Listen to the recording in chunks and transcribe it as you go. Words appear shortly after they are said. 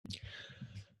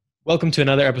Welcome to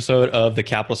another episode of the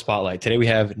Capital Spotlight. Today we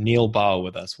have Neil Baugh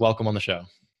with us. Welcome on the show.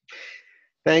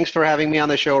 Thanks for having me on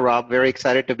the show, Rob. Very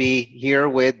excited to be here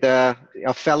with a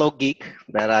fellow geek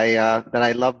that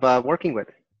I love working with.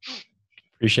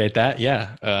 Appreciate that.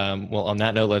 Yeah. Well, on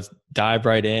that note, let's dive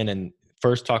right in and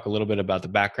first talk a little bit about the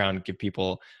background, give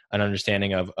people an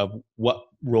understanding of what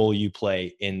role you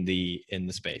play in the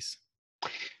space.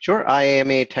 Sure, I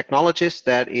am a technologist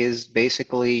that is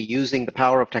basically using the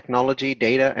power of technology,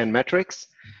 data, and metrics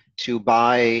to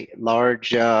buy large,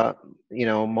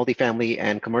 multifamily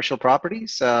and commercial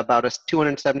properties. About a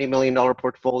 $270 million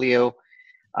portfolio.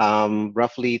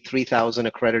 Roughly 3,000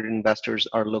 accredited investors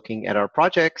are looking at our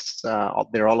projects.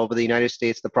 They're all over the United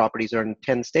States. The properties are in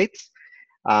 10 states.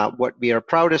 What we are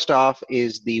proudest of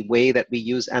is the way that we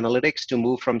use analytics to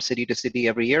move from city to city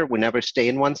every year. We never stay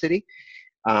in one city.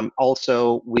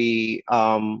 Also, we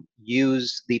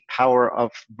use the power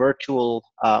of virtual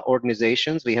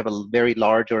organizations. We have a very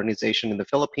large organization in the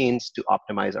Philippines to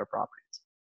optimize our properties.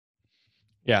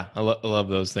 Yeah, I love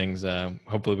those things.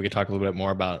 Hopefully we could talk a little bit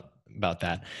more about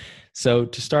that. So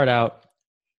to start out,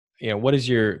 what is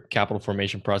your capital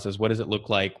formation process? What does it look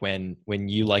like when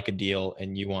you like a deal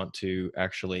and you want to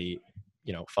actually,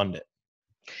 fund it?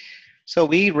 So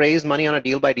we raise money on a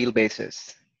deal by deal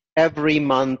basis. Every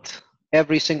month,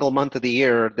 every single month of the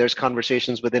year, there's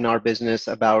conversations within our business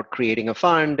about creating a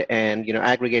fund and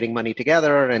aggregating money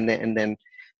together and then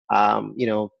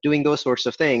doing those sorts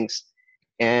of things.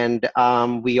 And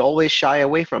we always shy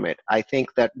away from it. I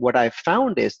think that what I've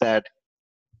found is that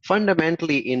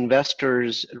fundamentally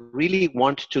investors really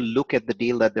want to look at the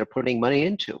deal that they're putting money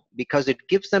into because it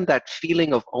gives them that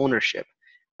feeling of ownership.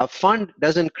 A fund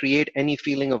doesn't create any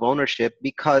feeling of ownership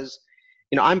because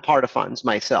I'm part of funds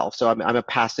myself, so I'm a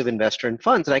passive investor in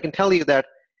funds, and I can tell you that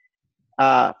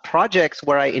projects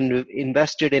where I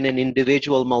invested in an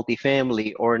individual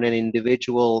multifamily or in an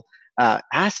individual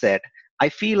asset, I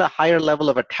feel a higher level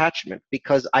of attachment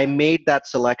because I made that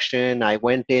selection. I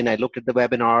went in, I looked at the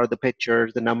webinar, the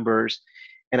pictures, the numbers,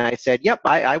 and I said, yep,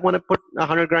 I want to put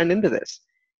 100 grand into this.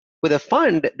 With a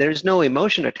fund, there's no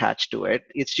emotion attached to it.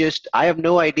 It's just, I have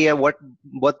no idea what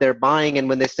they're buying. And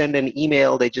when they send an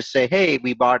email, they just say, hey,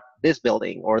 we bought this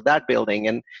building or that building.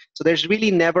 And so there's really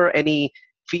never any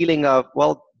feeling of,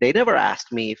 well, they never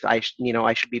asked me if I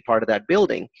should be part of that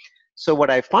building. So what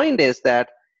I find is that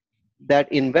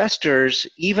investors,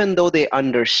 even though they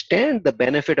understand the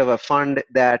benefit of a fund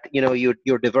that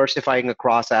you're diversifying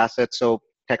across assets, so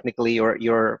technically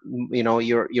your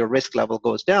risk level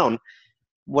goes down.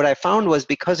 What I found was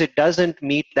because it doesn't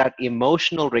meet that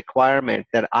emotional requirement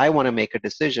that I want to make a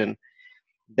decision,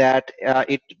 that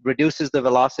it reduces the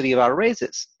velocity of our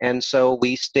raises. And so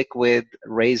we stick with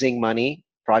raising money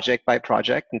project by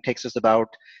project, and it takes us about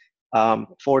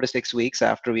 4 to 6 weeks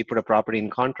after we put a property in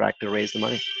contract to raise the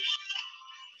money.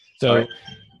 Sorry.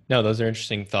 So, no, those are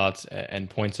interesting thoughts and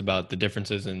points about the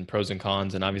differences and pros and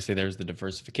cons. And obviously, there's the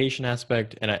diversification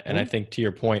aspect. And I think to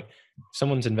your point, if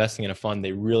someone's investing in a fund,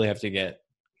 they really have to get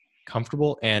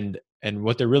comfortable, and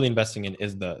what they're really investing in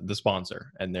is the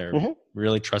sponsor, and they're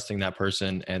really trusting that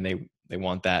person, and they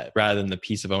want that rather than the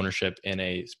piece of ownership in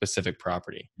a specific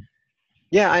property.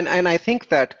 Yeah, and I think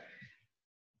that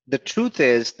the truth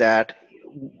is that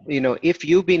if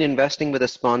you've been investing with a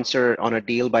sponsor on a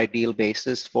deal by deal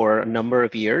basis for a number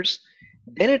of years,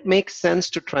 then it makes sense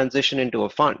to transition into a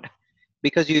fund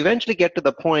because you eventually get to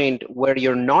the point where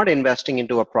you're not investing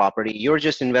into a property, you're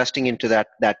just investing into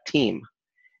that team.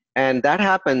 And that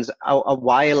happens a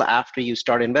while after you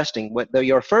start investing.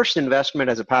 Your first investment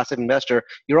as a passive investor,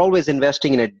 you're always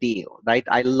investing in a deal, right?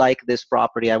 I like this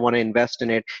property. I want to invest in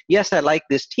it. Yes, I like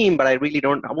this team, but I really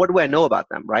don't. What do I know about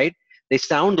them, right? They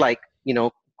sound like,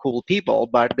 cool people,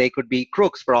 but they could be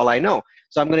crooks for all I know.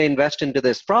 So I'm going to invest into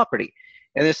this property.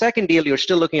 And the second deal, you're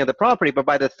still looking at the property. But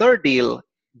by the third deal,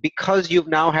 because you've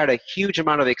now had a huge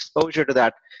amount of exposure to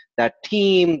that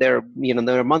team, their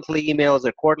monthly emails,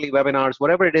 their quarterly webinars,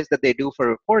 whatever it is that they do for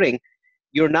reporting,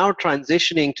 you're now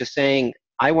transitioning to saying,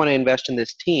 I want to invest in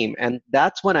this team. And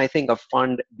that's when I think a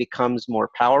fund becomes more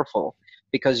powerful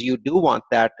because you do want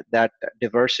that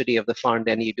diversity of the fund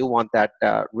and you do want that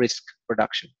risk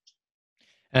reduction.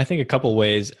 And I think a couple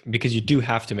ways, because you do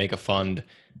have to make a fund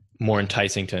more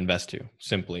enticing to invest to,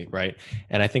 simply, right?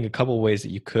 And I think a couple of ways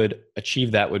that you could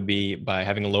achieve that would be by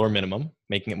having a lower minimum,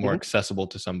 making it more accessible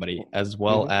to somebody, as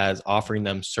well as offering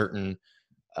them certain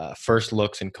first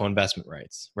looks and co-investment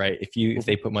rights, right? If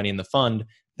they put money in the fund,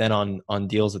 then on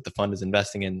deals that the fund is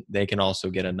investing in, they can also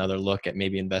get another look at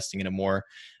maybe investing in a more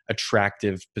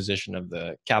attractive position of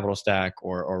the capital stack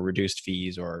or reduced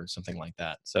fees or something like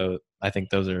that. So I think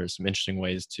those are some interesting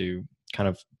ways to kind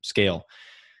of scale.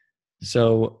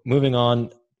 So moving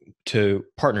on to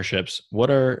partnerships,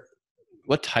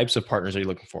 what types of partners are you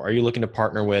looking for? Are you looking to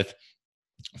partner with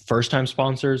first-time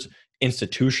sponsors,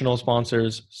 institutional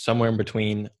sponsors, somewhere in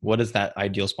between? What does that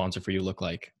ideal sponsor for you look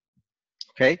like?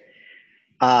 Okay.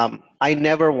 I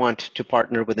never want to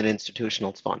partner with an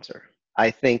institutional sponsor. I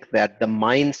think that the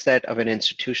mindset of an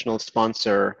institutional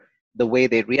sponsor, the way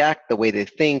they react, the way they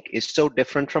think is so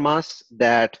different from us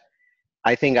that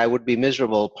I think I would be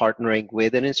miserable partnering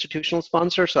with an institutional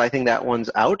sponsor. So I think that one's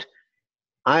out.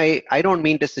 I don't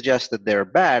mean to suggest that they're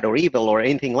bad or evil or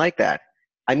anything like that.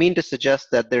 I mean to suggest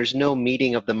that there's no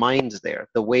meeting of the minds there.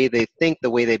 The way they think,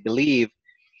 the way they believe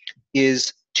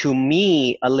is, to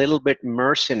me, a little bit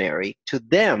mercenary. To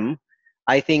them,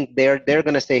 I think they're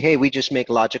going to say, hey, we just make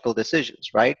logical decisions,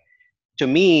 right? To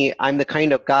me, I'm the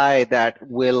kind of guy that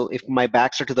will, if my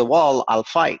backs are to the wall, I'll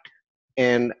fight.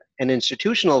 And an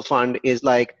institutional fund is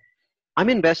like, I'm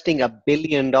investing $1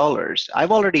 billion.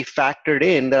 I've already factored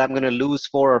in that I'm going to lose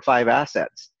 4 or 5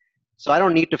 assets. So I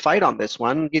don't need to fight on this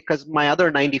one because my other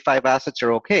 95 assets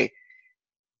are okay.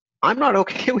 I'm not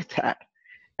okay with that.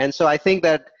 And so I think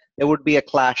that there would be a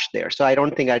clash there. So I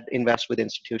don't think I'd invest with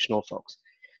institutional folks.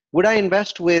 Would I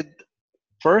invest with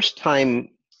first-time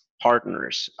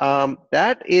partners?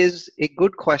 That is a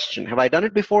good question. Have I done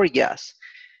it before? Yes.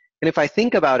 And if I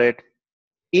think about it,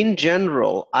 in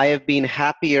general, I have been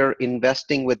happier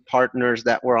investing with partners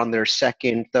that were on their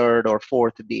second, third, or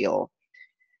fourth deal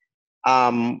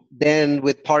than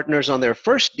with partners on their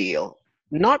first deal.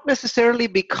 Not necessarily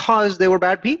because they were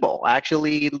bad people. I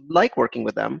actually like working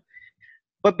with them,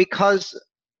 but because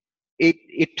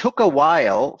it took a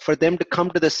while for them to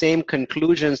come to the same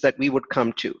conclusions that we would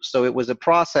come to. So it was a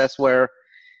process where,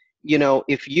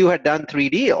 if you had done 3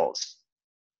 deals,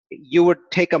 you would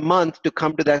take a month to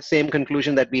come to that same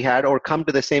conclusion that we had, or come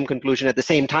to the same conclusion at the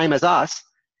same time as us.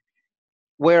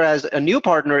 Whereas a new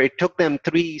partner, it took them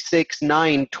 3, 6,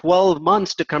 9, 12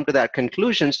 months to come to that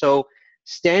conclusion. So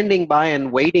standing by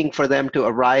and waiting for them to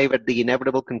arrive at the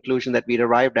inevitable conclusion that we'd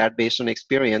arrived at based on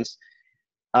experience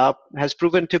has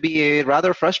proven to be a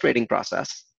rather frustrating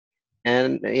process.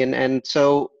 And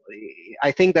so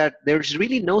I think that there's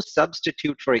really no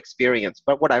substitute for experience.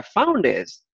 But what I've found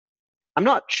is, I'm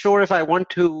not sure if I want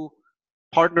to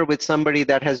partner with somebody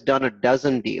that has done a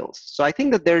dozen deals. So I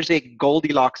think that there's a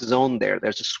Goldilocks zone there.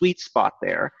 There's a sweet spot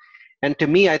there. And to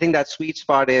me, I think that sweet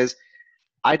spot is,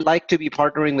 I'd like to be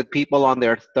partnering with people on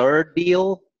their 3rd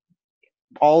deal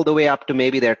all the way up to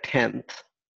maybe their 10th.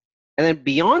 And then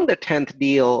beyond the 10th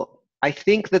deal, I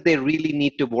think that they really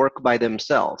need to work by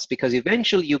themselves, because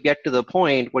eventually you get to the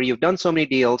point where you've done so many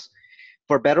deals,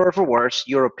 for better or for worse,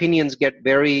 your opinions get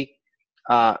very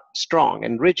strong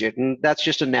and rigid. And that's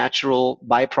just a natural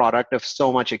byproduct of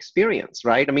so much experience,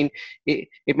 right? I mean,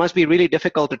 it must be really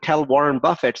difficult to tell Warren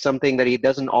Buffett something that he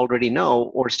doesn't already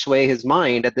know, or sway his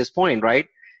mind at this point, right?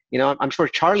 I'm sure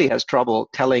Charlie has trouble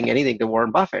telling anything to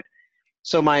Warren Buffett.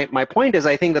 So my point is,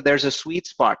 I think that there's a sweet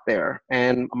spot there.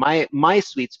 And my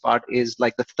sweet spot is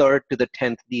like the 3rd to the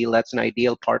 10th deal. That's an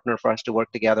ideal partner for us to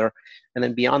work together. And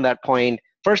then beyond that point,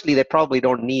 firstly, they probably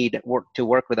don't need to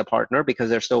work with a partner because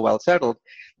they're so well settled.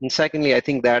 And secondly, I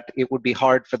think that it would be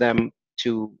hard for them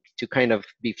to kind of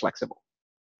be flexible.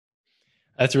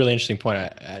 That's a really interesting point.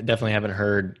 I definitely haven't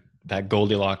heard that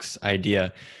Goldilocks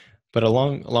idea. But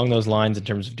along those lines, in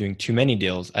terms of doing too many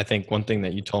deals, I think one thing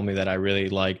that you told me that I really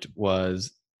liked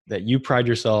was that you pride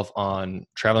yourself on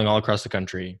traveling all across the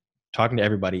country, talking to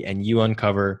everybody, and you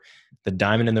uncover the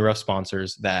diamond in the rough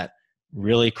sponsors that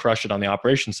really crush it on the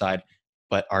operation side,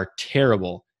 but are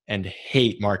terrible and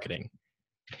hate marketing.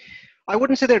 I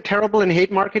wouldn't say they're terrible and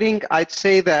hate marketing. I'd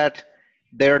say that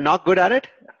they're not good at it,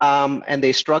 and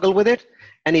they struggle with it.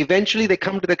 And eventually they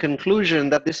come to the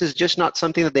conclusion that this is just not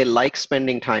something that they like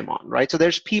spending time on, right? So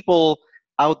there's people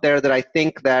out there that I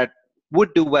think that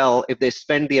would do well if they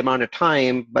spend the amount of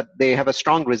time, but they have a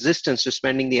strong resistance to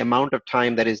spending the amount of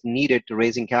time that is needed to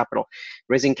raising capital.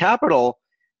 Raising capital,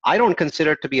 I don't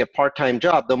consider it to be a part-time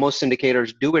job, though most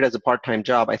syndicators do it as a part-time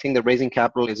job. I think that raising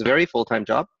capital is a very full-time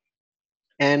job.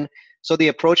 And so the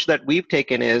approach that we've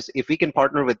taken is, if we can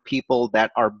partner with people that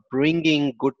are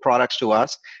bringing good products to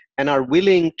us and are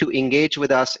willing to engage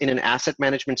with us in an asset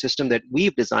management system that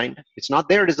we've designed. It's not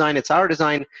their design, it's our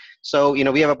design. So,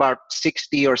 we have about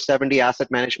 60 or 70 asset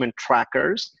management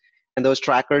trackers. And those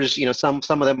trackers, some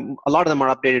of them, a lot of them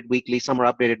are updated weekly, some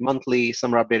are updated monthly,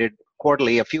 some are updated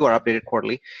quarterly, a few are updated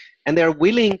quarterly. And they're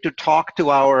willing to talk to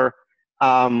our,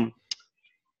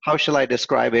 how shall I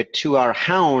describe it, to our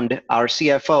hound, our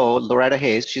CFO, Loretta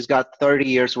Hayes. She's got 30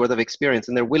 years worth of experience,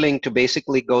 and they're willing to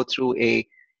basically go through a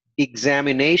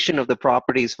examination of the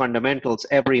property's fundamentals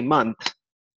every month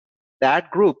that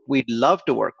group we'd love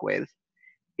to work with,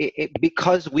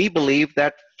 because we believe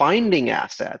that finding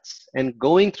assets and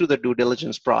going through the due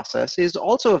diligence process is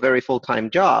also a very full-time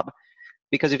job.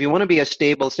 Because if you want to be a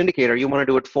stable syndicator, you want to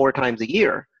do it 4 times a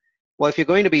year. Well, if you're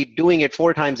going to be doing it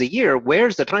 4 times a year,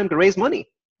 where's the time to raise money?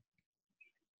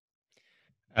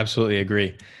 Absolutely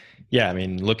agree. Yeah, I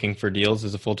mean, looking for deals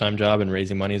is a full-time job and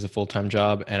raising money is a full-time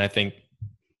job. And I think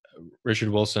Richard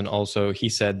Wilson also, he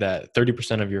said that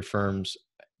 30% of your firm's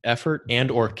effort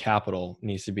and or capital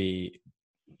needs to be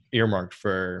earmarked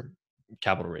for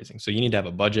capital raising. So you need to have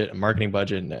a budget, a marketing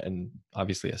budget, and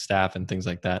obviously a staff and things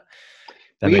like that.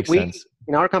 That makes sense.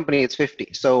 In our company, it's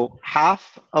 50. So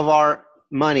half of our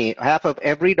money, half of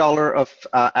every dollar of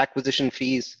acquisition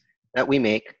fees that we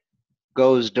make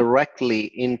goes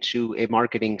directly into a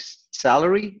marketing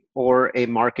salary or a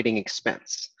marketing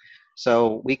expense.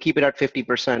 So we keep it at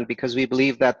 50% because we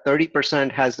believe that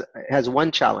 30% has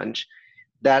one challenge,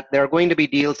 that there are going to be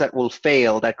deals that will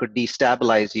fail that could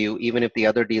destabilize you even if the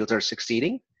other deals are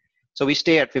succeeding. So we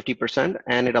stay at 50%,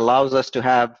 and it allows us to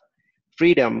have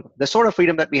freedom, the sort of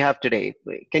freedom that we have today.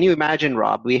 Can you imagine,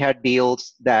 Rob? We had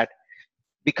deals that,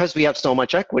 because we have so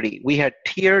much equity, we had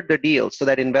tiered the deals so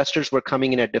that investors were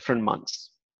coming in at different months.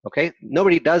 Okay,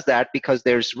 nobody does that because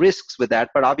there's risks with that,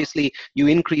 but obviously you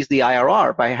increase the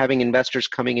IRR by having investors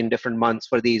coming in different months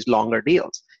for these longer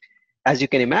deals. As you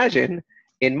can imagine,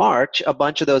 in March, a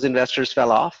bunch of those investors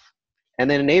fell off, and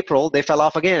then in April they fell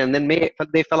off again, and then May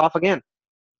they fell off again.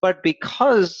 But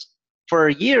because for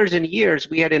years and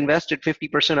years we had invested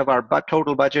 50% of our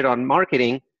total budget on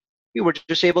marketing, we were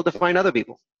just able to find other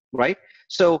people, right?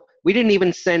 So we didn't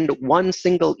even send one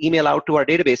single email out to our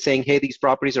database saying, hey, these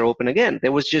properties are open again.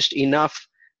 There was just enough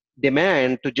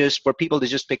demand for people to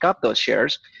just pick up those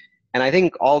shares. And I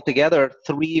think altogether,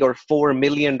 $3 or $4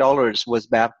 million was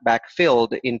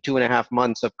backfilled in 2.5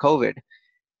 months of COVID.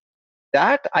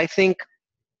 That, I think,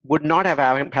 would not have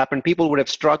happened. People would have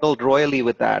struggled royally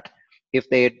with that if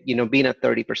they had, been at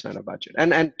 30% of budget.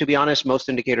 And to be honest, most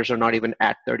indicators are not even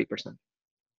at 30%.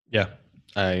 Yeah,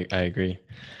 I agree.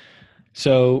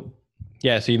 So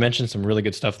you mentioned some really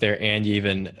good stuff there, and you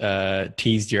even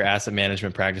teased your asset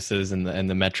management practices and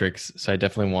the metrics. So I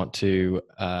definitely want to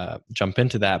jump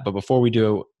into that. But before we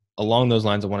do, along those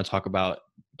lines, I want to talk about,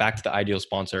 back to the ideal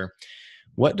sponsor.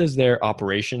 What does their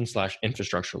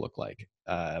operation/infrastructure look like?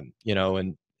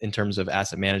 In terms of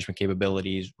asset management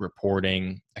capabilities,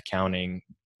 reporting, accounting,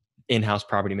 in-house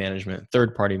property management,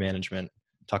 third-party management.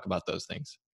 Talk about those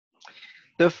things.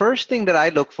 The first thing that I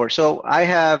look for, so I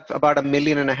have about $1.5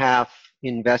 million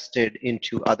invested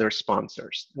into other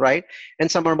sponsors, right? And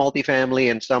some are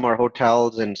multifamily, and some are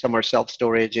hotels, and some are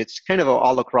self-storage. It's kind of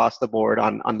all across the board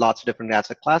on lots of different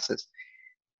asset classes.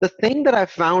 The thing that I've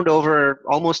found over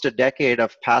almost a decade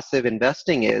of passive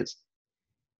investing is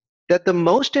that the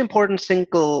most important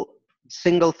single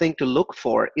thing to look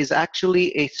for is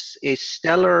actually a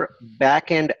stellar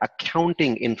back-end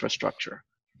accounting infrastructure.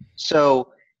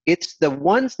 So it's the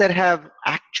ones that have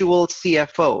actual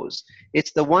CFOs.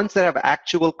 It's the ones that have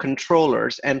actual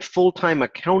controllers and full-time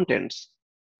accountants.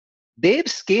 They've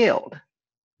scaled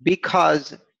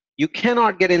because you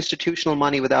cannot get institutional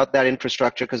money without that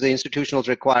infrastructure, because the institutionals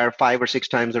require 5 or 6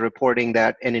 times the reporting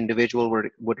that an individual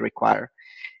would require.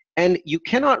 And you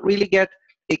cannot really get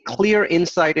a clear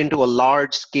insight into a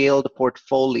large-scaled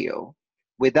portfolio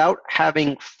without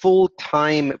having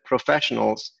full-time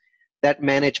professionals that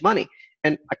manage money.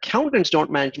 And accountants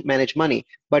don't manage money,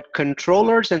 but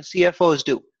controllers and CFOs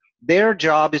do. Their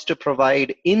job is to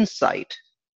provide insight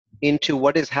into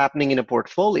what is happening in a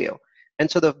portfolio. And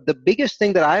so the biggest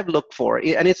thing that I've looked for,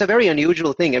 and it's a very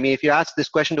unusual thing. I mean, if you ask this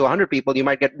question to 100 people, you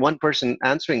might get one person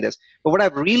answering this. But what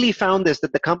I've really found is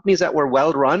that the companies that were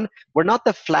well run were not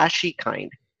the flashy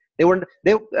kind. Some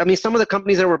of the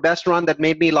companies that were best run that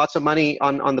made me lots of money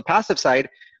on the passive side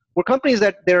were companies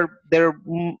that their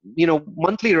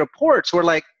monthly reports were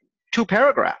like 2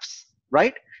 paragraphs,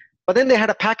 right? But then they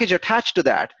had a package attached to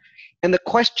that. And the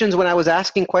questions, when I was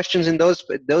asking questions in those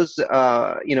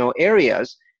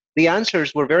areas, the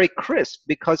answers were very crisp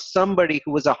because somebody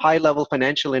who was a high-level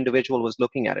financial individual was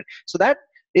looking at it. So that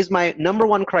is my number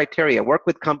one criteria: work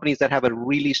with companies that have a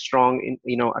really strong,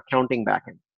 accounting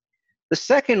backend. The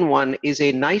second one is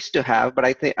a nice to have, but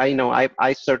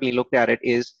I certainly looked at it,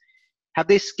 is have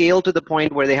they scaled to the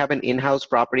point where they have an in-house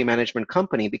property management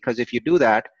company? Because if you do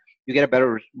that, you get a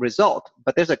better result.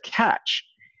 But there's a catch.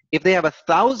 If they have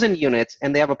 1,000 units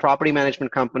and they have a property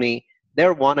management company,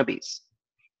 they're wannabes.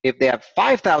 If they have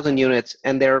 5,000 units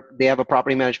and they have a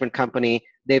property management company,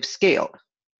 they've scaled.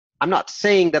 I'm not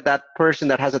saying that person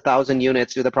that has 1,000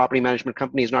 units with a property management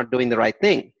company is not doing the right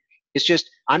thing. It's just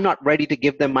I'm not ready to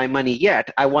give them my money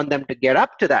yet. I want them to get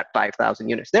up to that 5,000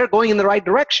 units. They're going in the right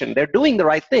direction. They're doing the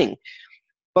right thing.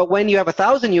 But when you have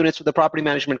 1,000 units with a property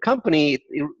management company,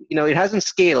 it hasn't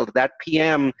scaled. That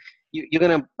PM, you're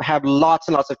going to have lots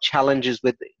and lots of challenges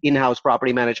with in-house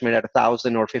property management at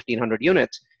 1,000 or 1,500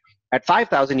 units. At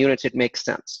 5,000 units, it makes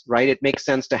sense, right? It makes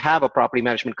sense to have a property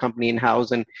management company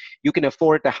in-house, and you can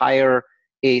afford to hire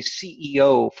a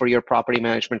CEO for your property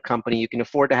management company. You can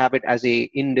afford to have it as a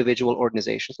individual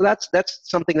organization. So that's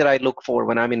something that I look for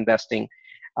when I'm investing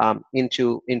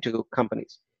into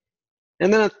companies.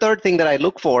 And then a third thing that I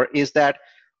look for is that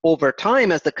over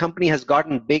time, as the company has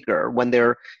gotten bigger, when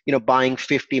they're buying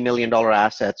 $50 million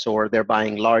assets or they're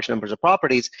buying large numbers of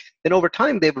properties, then over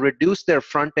time they've reduced their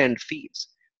front-end fees.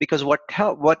 Because what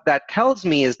that tells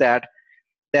me is that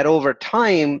over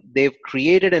time they've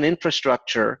created an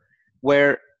infrastructure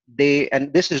where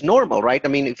and this is normal, right? I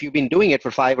mean, if you've been doing it for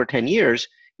 5 or 10 years,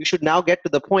 you should now get to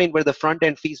the point where the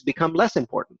front-end fees become less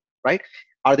important, right?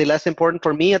 Are they less important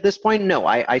for me at this point? No,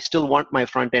 I still want my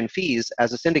front-end fees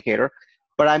as a syndicator,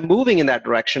 but I'm moving in that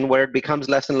direction where it becomes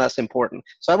less and less important.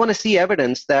 So I want to see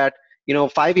evidence that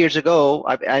 5 years ago,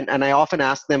 and I often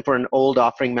ask them for an old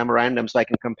offering memorandum so I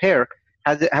can compare,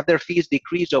 have their fees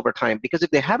decreased over time? Because if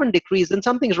they haven't decreased, then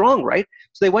something's wrong, right?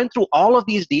 So they went through all of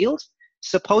these deals.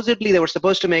 Supposedly they were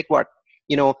supposed to make what,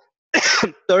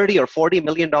 30 or 40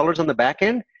 million dollars on the back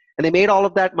end, and they made all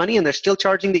of that money and they're still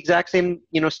charging the exact same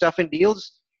stuff in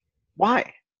deals.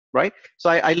 Why? Right?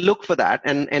 So I look for that,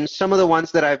 and some of the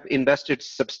ones that I've invested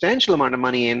substantial amount of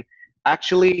money in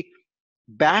actually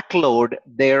backload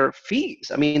their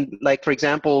fees. I mean, like for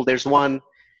example, there's one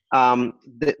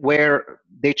where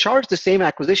they charge the same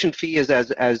acquisition fee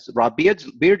as Rob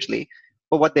Beardsley,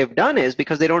 but what they've done is,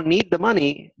 because they don't need the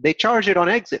money, they charge it on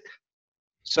exit.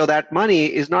 So that money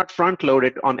is not front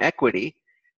loaded on equity,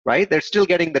 right? They're still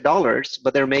getting the dollars,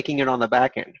 but they're making it on the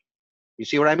back end. You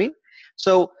see what I mean?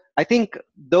 So I think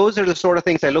those are the sort of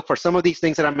things I look for. Some of these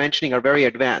things that I'm mentioning are very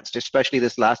advanced, especially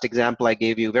this last example I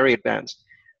gave you, very advanced.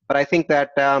 But I think that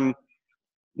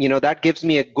that gives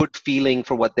me a good feeling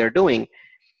for what they're doing.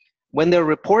 When their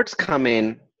reports come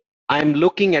in, I'm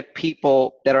looking at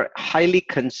people that are highly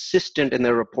consistent in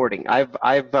their reporting. I've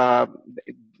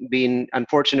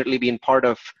unfortunately been part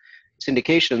of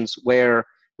syndications where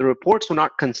the reports were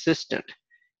not consistent.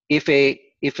 If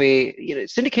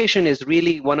syndication is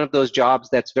really one of those jobs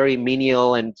that's very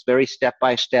menial and it's very step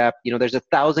by step. There's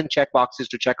 1,000 checkboxes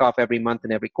to check off every month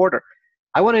and every quarter.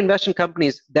 I want to invest in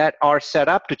companies that are set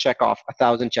up to check off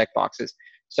 1,000 checkboxes.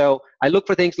 So I look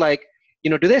for things like,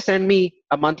 do they send me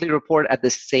a monthly report at the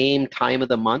same time of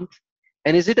the month?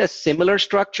 And is it a similar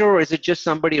structure, or is it just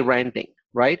somebody ranting,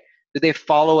 right? Do they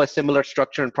follow a similar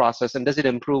structure and process, and does it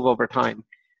improve over time?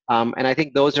 And I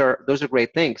think those are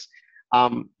great things.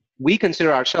 We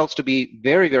consider ourselves to be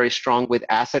very, very strong with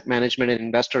asset management and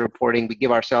investor reporting. We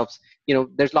give ourselves,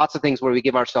 there's lots of things where we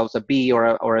give ourselves a B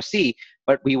or a C,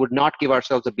 but we would not give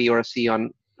ourselves a B or a C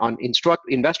on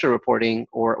investor reporting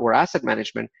or asset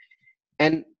management.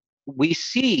 And we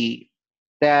see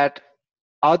that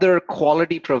other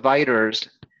quality providers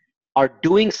are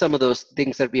doing some of those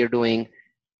things that we are doing.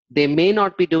 They may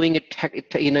not be doing it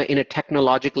in a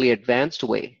technologically advanced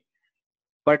way,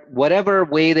 but whatever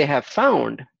way they have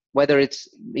found, whether it's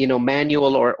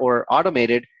manual or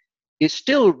automated, is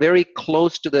still very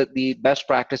close to the best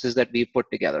practices that we've put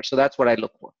together. So that's what I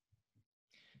look for.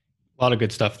 A lot of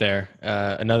good stuff there.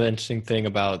 Another interesting thing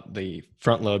about the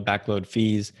front load, back load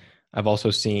fees, I've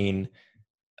also seen,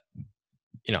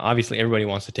 obviously everybody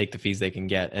wants to take the fees they can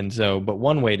get. And so, but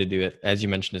one way to do it, as you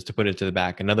mentioned, is to put it to the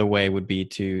back. Another way would be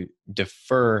to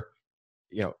defer,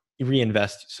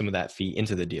 reinvest some of that fee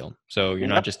into the deal. So you're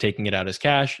not just taking it out as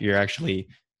cash, you're actually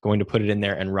going to put it in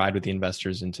there and ride with the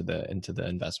investors into the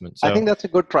investment. So I think that's a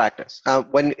good practice.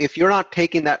 If you're not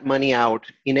taking that money out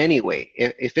in any way,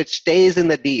 if it stays in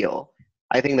the deal,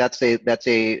 I think that's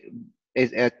a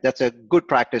good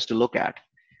practice to look at.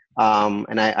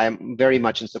 And I'm very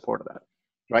much in support of that,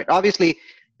 right? Obviously,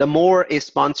 the more a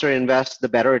sponsor invests, the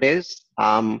better it is.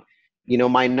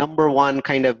 My number one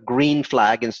kind of green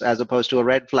flag, as opposed to a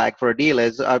red flag for a deal,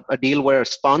 is a deal where a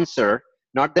sponsor,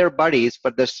 not their buddies,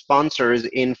 but the sponsor is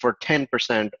in for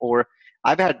 10%. Or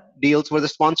I've had deals where the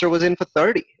sponsor was in for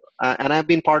 30%. And I've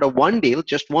been part of one deal,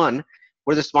 just one,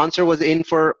 where the sponsor was in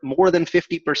for more than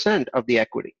 50% of the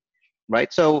equity,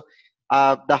 right? So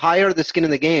the higher the skin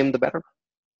in the game, the better.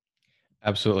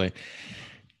 Absolutely.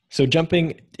 So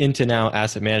jumping into now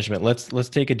asset management, let's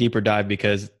take a deeper dive,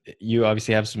 because you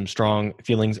obviously have some strong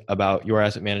feelings about your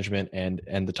asset management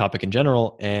and the topic in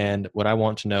general. And what I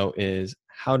want to know is,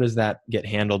 how does that get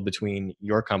handled between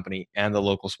your company and the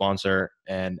local sponsor?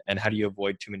 And how do you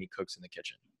avoid too many cooks in the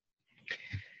kitchen?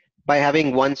 By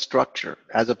having one structure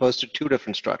as opposed to two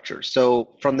different structures.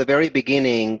 So from the very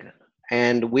beginning,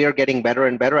 and we are getting better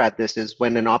and better at this, is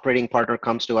when an operating partner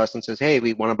comes to us and says, hey,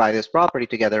 we want to buy this property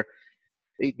together.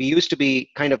 We used to be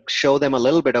kind of show them a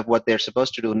little bit of what they're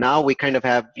supposed to do. Now we kind of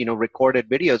have, recorded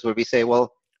videos where we say,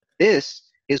 well, this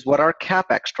is what our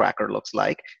CapEx tracker looks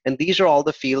like. And these are all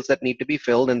the fields that need to be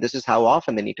filled. And this is how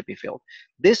often they need to be filled.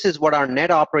 This is what our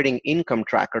net operating income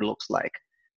tracker looks like.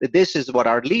 This is what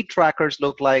our lead trackers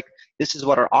look like. This is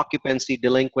what our occupancy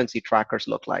delinquency trackers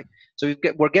look like. So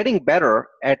we're getting better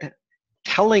at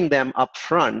telling them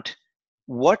upfront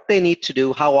what they need to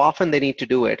do, how often they need to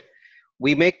do it.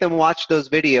 We make them watch those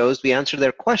videos, we answer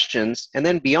their questions, and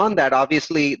then beyond that,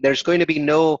 obviously, there's going to be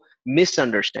no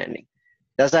misunderstanding.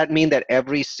 Does that mean that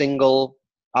every single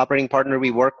operating partner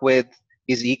we work with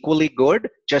is equally good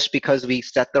just because we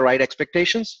set the right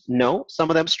expectations? No,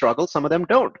 some of them struggle, some of them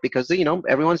don't, because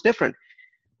everyone's different.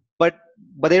 But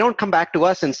they don't come back to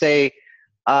us and say,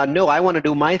 no, I want to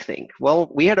do my thing.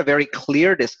 Well, we had a very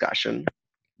clear discussion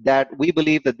that we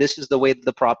believe that this is the way that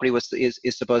the property is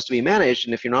supposed to be managed,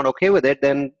 and if you're not okay with it,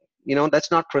 then let's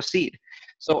not proceed.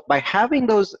 So by having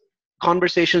those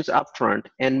conversations up front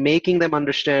and making them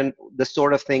understand the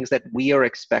sort of things that we are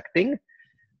expecting,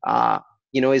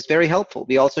 is very helpful.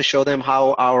 We also show them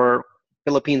how our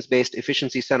Philippines-based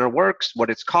efficiency center works, what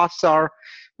its costs are.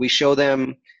 We show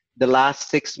them the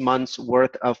last 6 months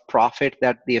worth of profit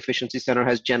that the efficiency center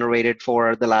has generated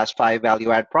for the last 5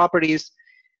 value-add properties.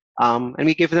 And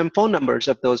we give them phone numbers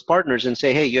of those partners and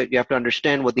say, hey, you have to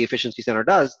understand what the efficiency center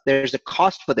does. There's a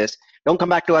cost for this. Don't come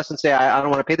back to us and say, I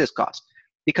don't want to pay this cost,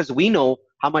 because we know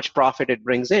how much profit it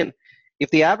brings in. If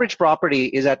the average property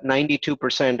is at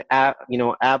 92%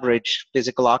 average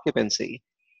physical occupancy,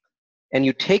 and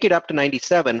you take it up to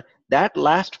 97, that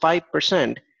last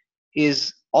 5%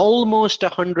 is almost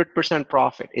 100%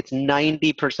 profit. It's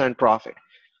 90% profit.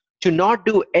 To not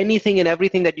do anything and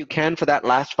everything that you can for that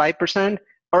last 5%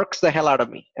 irks the hell out of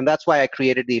me. And that's why I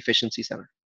created the Efficiency Center.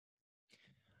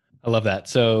 I love that.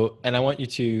 So, and I want you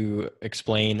to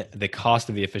explain the cost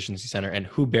of the Efficiency Center and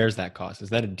who bears that cost. Is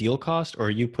that a deal cost, or are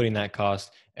you putting that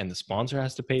cost and the sponsor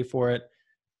has to pay for it?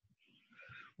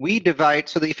 We divide,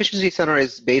 so the Efficiency Center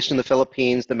is based in the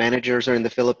Philippines. The managers are in the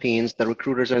Philippines. The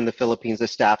recruiters are in the Philippines. The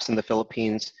staff's in the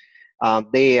Philippines.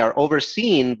 They are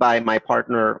overseen by my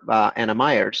partner, Anna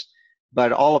Myers,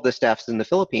 but all of the staff's in the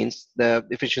Philippines. The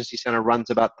Efficiency Center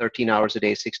runs about 13 hours a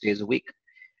day, 6 days a week.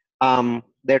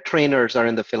 Their trainers are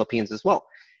in the Philippines as well.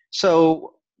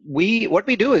 So what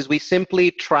we do is we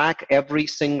simply track every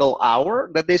single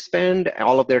hour that they spend,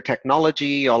 all of their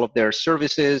technology, all of their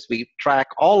services. We track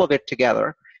all of it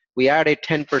together. We add a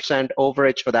 10%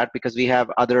 overage for that because we have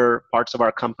other parts of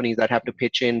our company that have to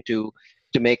pitch in to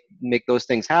make those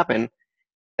things happen.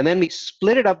 And then we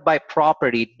split it up by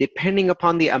property depending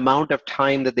upon the amount of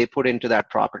time that they put into that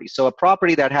property. So a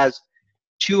property that has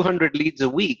 200 leads a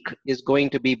week is going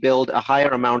to be billed a higher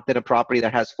amount than a property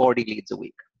that has 40 leads a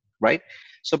week, right?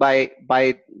 So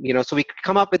so we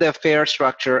come up with a fair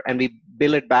structure and we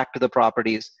bill it back to the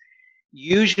properties.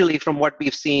 Usually from what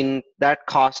we've seen, that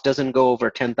cost doesn't go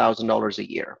over $10,000 a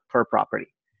year per property.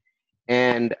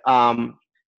 And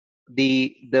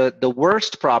the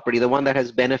worst property, the one that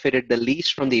has benefited the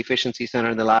least from the Efficiency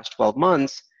Center in the last 12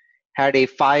 months, had a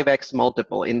 5x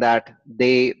multiple in that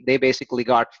they basically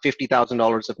got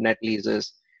 $50,000 of net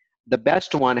leases. The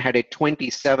best one had a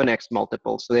 27x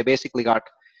multiple. So they basically got,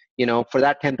 for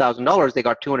that $10,000, they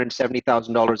got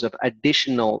 $270,000 of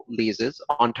additional leases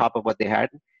on top of what they had.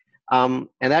 And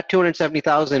that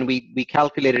 $270,000, we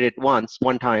calculated it one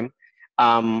time,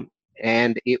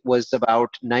 and it was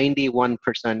about 91%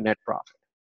 net profit.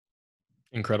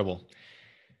 Incredible.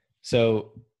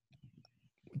 So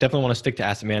definitely want to stick to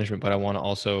asset management, but I want to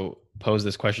also pose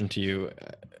this question to you,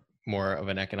 more of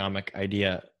an economic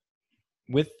idea.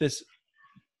 With this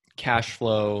cash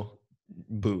flow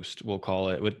boost, we'll call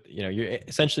it, you're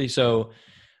essentially, so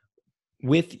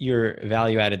with your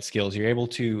value-added skills, you're able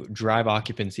to drive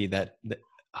occupancy that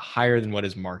higher than what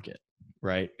is market,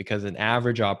 right? Because an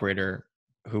average operator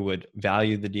who would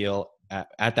value the deal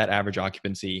at that average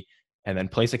occupancy and then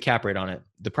place a cap rate on it,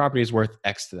 the property is worth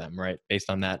X to them, right? Based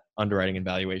on that underwriting and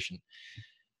valuation.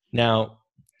 Now,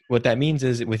 what that means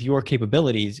is with your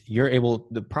capabilities,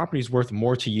 the property is worth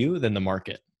more to you than the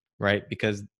market, right?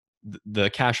 Because the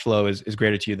cash flow is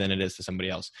greater to you than it is to somebody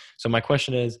else. So my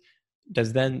question is,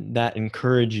 does then that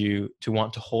encourage you to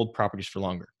want to hold properties for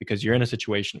longer? Because you're in a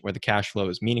situation where the cash flow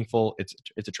is meaningful, it's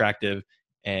attractive,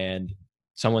 and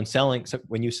someone selling, so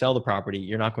when you sell the property,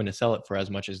 you're not going to sell it for as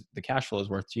much as the cash flow is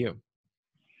worth to you.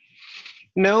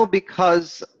 No,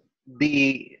 because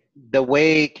the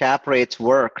way cap rates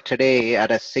work today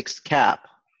at a 6 cap,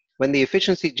 when the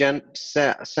efficiency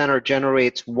center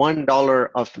generates $1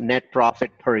 of net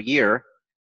profit per year,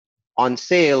 on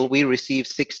sale, we receive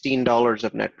 $16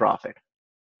 of net profit.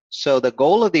 So the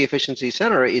goal of the efficiency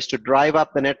center is to drive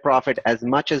up the net profit as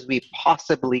much as we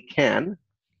possibly can,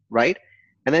 right?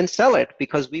 And then sell it,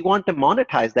 because we want to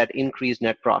monetize that increased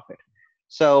net profit.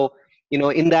 So,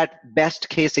 in that best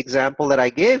case example that I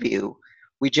gave you,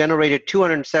 we generated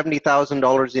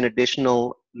 $270,000 in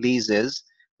additional leases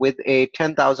with a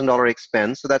 $10,000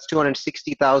 expense. So that's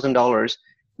 $260,000.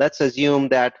 Let's assume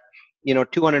that,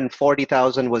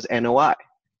 $240,000 was NOI.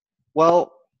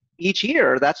 Well, each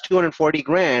year that's 240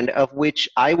 grand, of which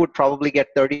I would probably get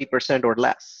 30% or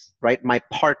less, right? My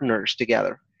partners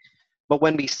together. But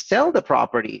when we sell the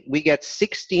property, we get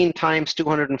 16 times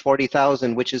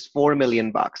 240,000, which is $4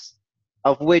 million,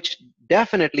 of which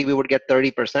definitely we would get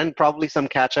 30%, probably some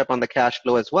catch up on the cash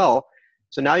flow as well.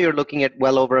 So now you're looking at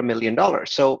well over $1 million.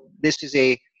 So this is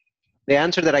the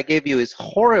answer that I gave you is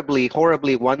horribly,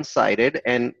 horribly one-sided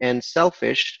and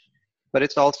selfish, but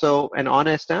it's also an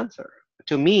honest answer.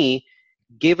 To me,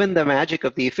 given the magic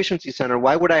of the efficiency center,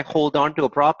 why would I hold on to a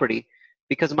property?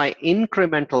 Because my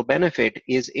incremental benefit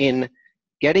is in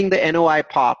getting the NOI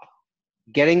pop,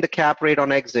 getting the cap rate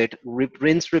on exit,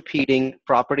 rinse repeating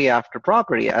property after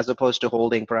property, as opposed to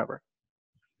holding forever.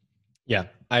 Yeah,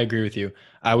 I agree with you.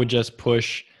 I would just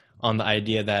push on the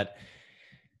idea that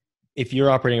if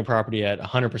you're operating a property at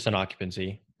 100%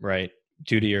 occupancy, right,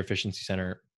 due to your efficiency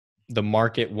center, the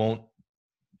market won't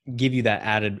give you that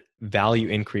added value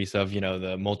increase of,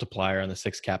 the multiplier on the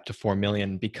 6 cap to 4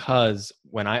 million, because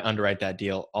when I underwrite that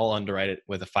deal, I'll underwrite it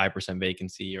with a 5%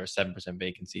 vacancy or a 7%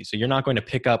 vacancy. So you're not going to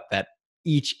pick up that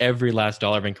every last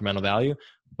dollar of incremental value.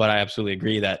 But I absolutely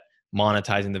agree that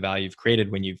monetizing the value you've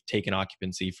created when you've taken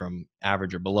occupancy from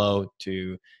average or below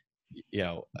to,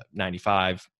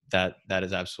 95, that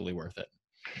is absolutely worth it.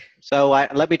 So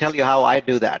let me tell you how I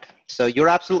do that. So you're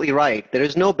absolutely right. There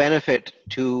is no benefit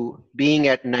to being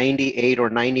at 98 or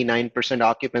 99%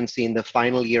 occupancy in the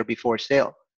final year before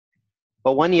sale.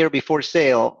 But 1 year before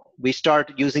sale, we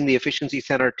start using the efficiency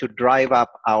center to drive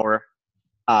up our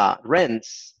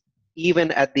rents,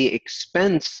 even at the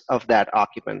expense of that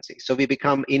occupancy. So we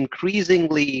become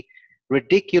increasingly,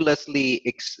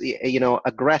 ridiculously,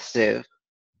 aggressive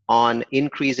on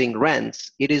increasing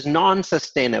rents. It is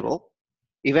non-sustainable.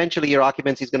 Eventually your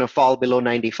occupancy is going to fall below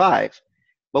 95,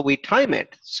 but we time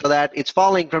it so that it's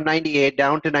falling from 98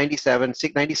 down to 97,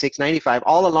 96, 95.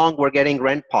 All along we're getting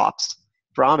rent pops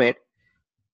from it,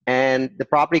 and the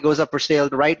property goes up for sale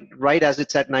right as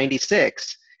it's at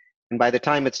 96, and by the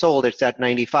time it's sold, it's at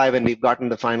 95, and we've gotten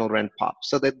the final rent pop.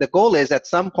 So the goal is, at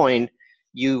some point,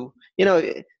 you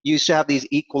used to have these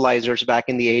equalizers back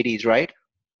in the 80s, right?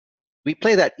 We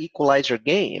play that equalizer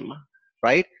game,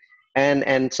 right?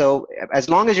 And so as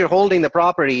long as you're holding the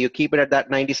property, you keep it at that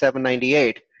 97,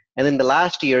 98. And then the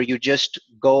last year, you just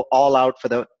go all out for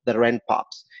the rent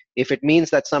pops. If it means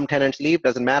that some tenants leave,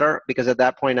 doesn't matter, because at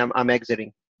that point, I'm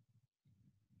exiting.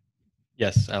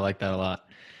 Yes, I like that a lot.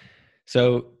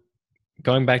 So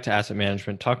going back to asset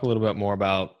management, talk a little bit more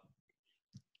about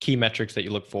key metrics that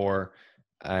you look for.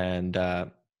 And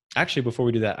actually, before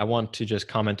we do that, I want to just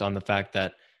comment on the fact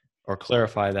that, or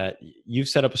clarify that, you've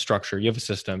set up a structure, you have a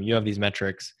system, you have these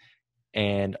metrics,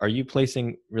 and are you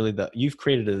placing really you've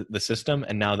created the system,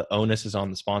 and now the onus is on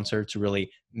the sponsor to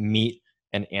really meet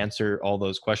and answer all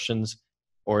those questions,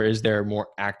 or is there more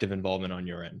active involvement on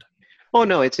your end? Oh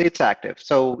no, it's active.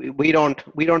 So we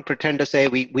don't pretend to say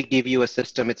we give you a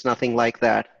system. It's nothing like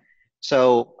that.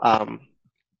 So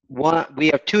we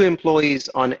have 2 employees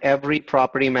on every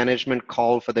property management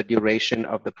call for the duration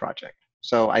of the project.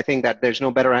 So I think that there's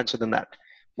no better answer than that.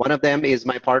 One of them is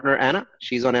my partner, Anna.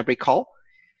 She's on every call.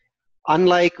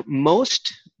 Unlike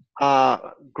most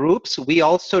groups, we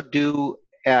also do,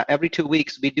 every 2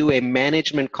 weeks, we do a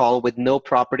management call with no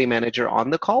property manager on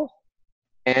the call.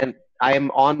 And I am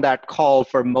on that call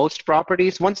for most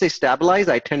properties. Once they stabilize,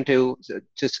 I tend to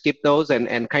skip those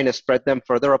and kind of spread them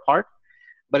further apart.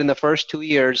 But in the first 2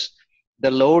 years, the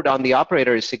load on the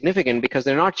operator is significant, because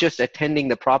they're not just attending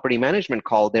the property management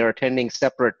call, they're attending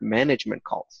separate management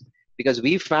calls. Because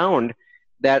we found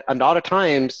that a lot of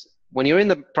times when you're in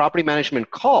the property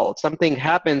management call, something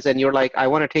happens and you're like, I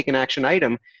want to take an action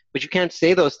item, but you can't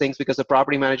say those things because the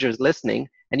property manager is listening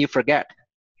and you forget.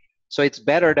 So it's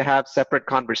better to have separate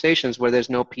conversations where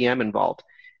there's no PM involved.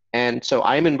 And so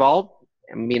I'm involved,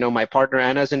 My partner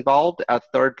Anna's involved. A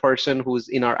third person who's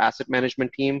in our asset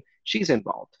management team, she's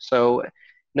involved. So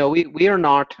no, we are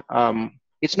not.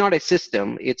 It's not a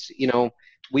system. It's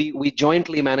we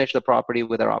jointly manage the property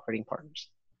with our operating partners.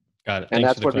 Got it. And Thanks for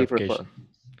that's the what we prefer.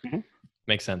 clarification.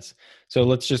 Makes sense. So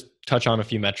let's just touch on a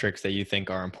few metrics that you think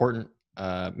are important,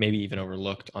 maybe even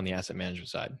overlooked on the asset management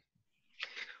side.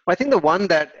 Well, I think the one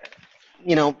that,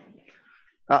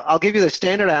 I'll give you the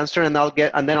standard answer, and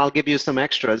then I'll give you some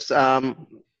extras.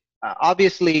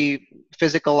 Obviously,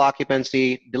 physical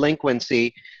occupancy,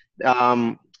 delinquency.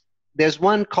 There's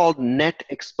one called net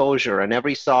exposure, and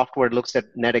every software looks at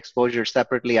net exposure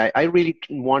separately. I really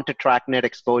want to track net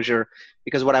exposure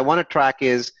because what I want to track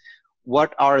is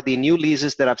what are the new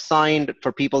leases that I've signed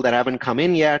for people that haven't come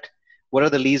in yet? What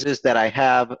are the leases that I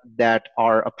have that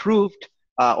are approved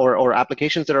or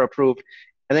applications that are approved?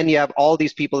 And then you have all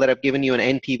these people that have given you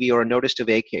an NTV or a notice to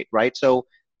vacate, right? So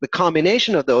the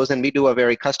combination of those, and we do a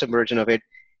very custom version of it,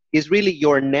 is really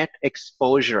your net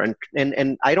exposure.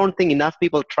 And I don't think enough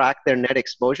people track their net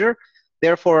exposure.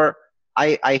 Therefore,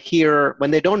 I hear,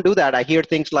 when they don't do that, I hear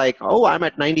things like, oh, I'm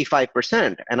at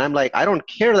 95%. And I'm like, I don't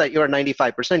care that you're at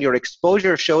 95%. Your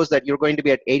exposure shows that you're going to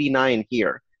be at 89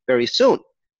 here very soon,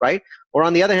 right? Or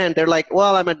on the other hand, they're like,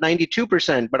 well, I'm at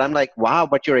 92%. But I'm like, wow,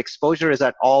 but your exposure is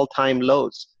at all-time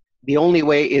lows. The only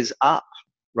way is up,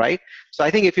 right? So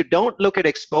I think if you don't look at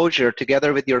exposure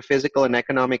together with your physical and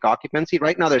economic occupancy,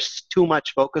 right now there's too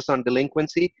much focus on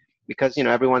delinquency because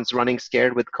everyone's running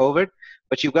scared with COVID,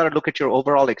 but you've got to look at your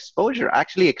overall exposure.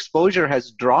 Actually, exposure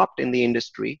has dropped in the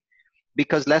industry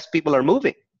because less people are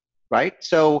moving, right?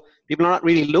 So people are not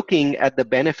really looking at the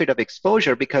benefit of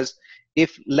exposure because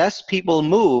if less people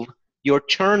move, your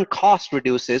churn cost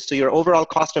reduces, so your overall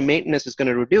cost of maintenance is going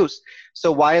to reduce.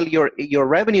 So while your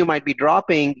revenue might be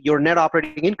dropping, your net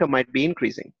operating income might be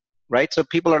increasing, right? So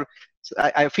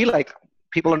I feel like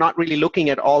people are not really looking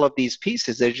at all of these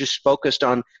pieces. They're just focused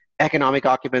on economic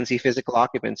occupancy, physical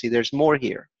occupancy. There's more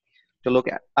here to look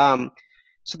at.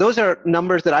 So those are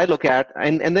numbers that I look at.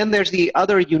 And then there's the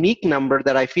other unique number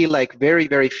that I feel like very,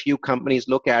 very few companies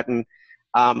look at. And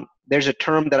there's a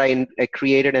term that I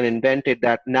created and invented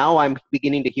that now I'm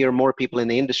beginning to hear more people in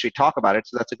the industry talk about it.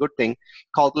 So that's a good thing,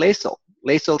 called LASL.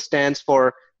 LASL stands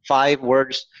for 5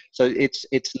 words. So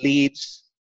it's leads,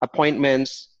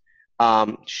 appointments,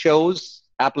 shows,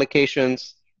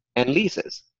 applications, and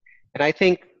leases. And I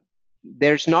think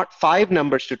there's not 5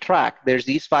 numbers to track. There's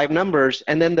these 5 numbers,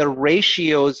 and then the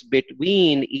ratios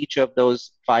between each of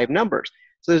those 5 numbers.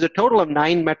 So there's a total of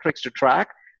 9 metrics to track.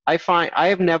 I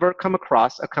have never come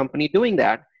across a company doing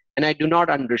that, and I do not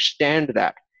understand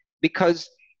that. Because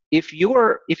if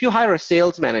you hire a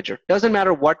sales manager, doesn't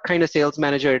matter what kind of sales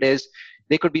manager it is,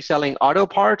 they could be selling auto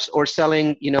parts or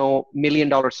selling, $1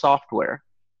 million software.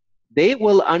 They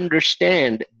will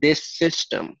understand this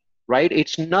system, right?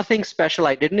 It's nothing special.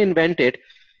 I didn't invent it.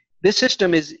 This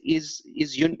system is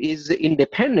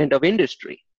independent of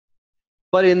industry.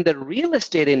 But in the real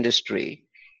estate industry,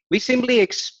 we simply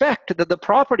expect that the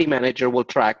property manager will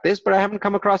track this, but I haven't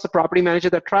come across a property manager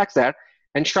that tracks that.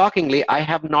 And shockingly, I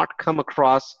have not come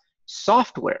across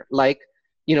software like,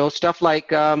 stuff like,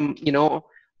 the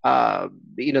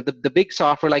big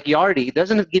software like Yardi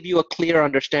doesn't give you a clear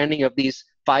understanding of these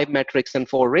 5 metrics and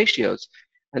 4 ratios.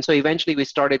 And so eventually we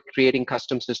started creating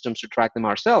custom systems to track them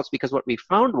ourselves, because what we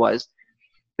found was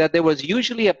that there was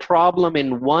usually a problem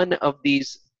in one of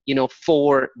these,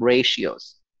 4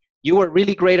 ratios. You were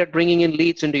really great at bringing in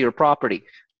leads into your property,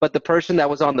 but the person that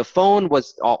was on the phone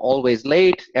was always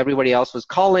late. Everybody else was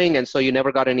calling, and so you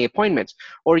never got any appointments.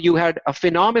 Or you had a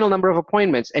phenomenal number of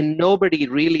appointments, and nobody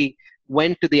really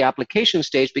went to the application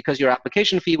stage because your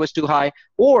application fee was too high,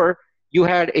 or you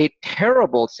had a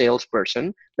terrible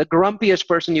salesperson, the grumpiest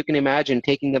person you can imagine,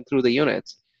 taking them through the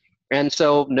units. And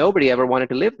so nobody ever wanted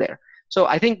to live there. So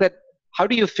I think that how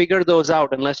do you figure those out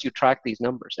unless you track these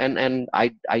numbers? And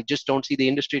I just don't see the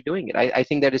industry doing it. I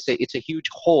think that it's a huge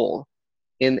hole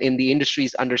in the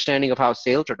industry's understanding of how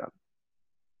sales are done.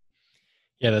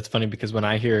 Yeah, that's funny because when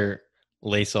I hear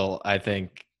LASL, I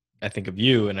think of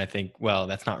you, and I think, well,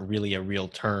 that's not really a real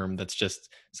term. That's just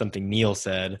something Neil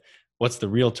said. What's the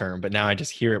real term? But now I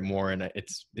just hear it more, and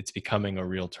it's becoming a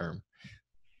real term.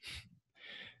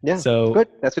 Yeah, so good.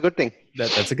 That's a good thing.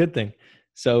 That's a good thing.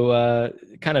 So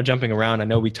kind of jumping around, I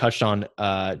know we touched on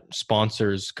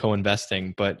sponsors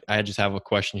co-investing, but I just have a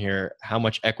question here. How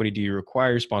much equity do you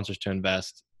require sponsors to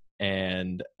invest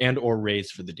and or raise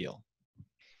for the deal?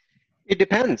 It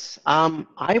depends.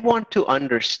 I want to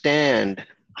understand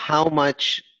how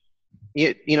much,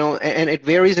 and it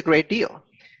varies a great deal.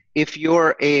 If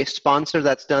you're a sponsor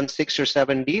that's done 6 or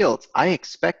 7 deals, I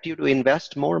expect you to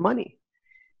invest more money.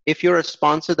 If you're a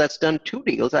sponsor that's done 2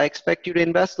 deals, I expect you to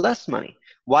invest less money.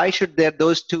 Why should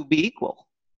those two be equal,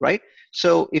 right?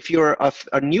 So if you're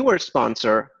a newer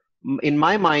sponsor, in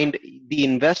my mind, the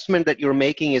investment that you're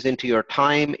making is into your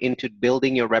time, into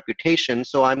building your reputation.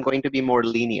 So I'm going to be more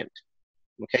lenient,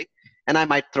 okay? And I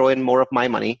might throw in more of my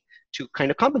money to kind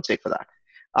of compensate for that.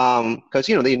 Because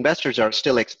the investors are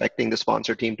still expecting the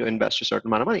sponsor team to invest a certain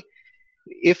amount of money.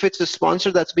 If it's a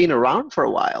sponsor that's been around for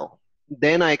a while,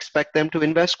 then I expect them to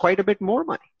invest quite a bit more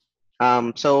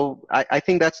money. So I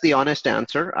think that's the honest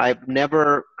answer. I've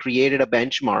never created a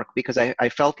benchmark because I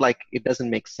felt like it doesn't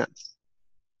make sense.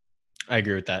 I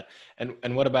agree with that.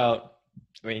 And what about,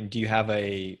 do you have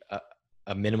a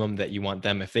minimum that you want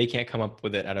them, if they can't come up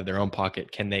with it out of their own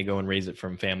pocket, can they go and raise it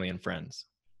from family and friends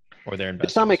or their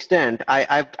investors? To some extent,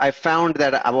 I've found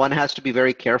that one has to be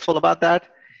very careful about that.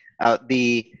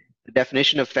 The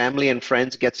definition of family and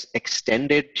friends gets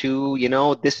extended to,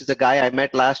 this is a guy I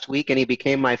met last week and he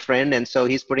became my friend, and so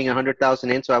he's putting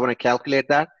 100,000 in, so I want to calculate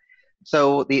that.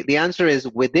 So the answer is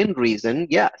within reason,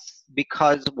 yes,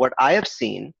 because what I have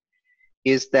seen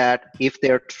is that if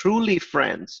they're truly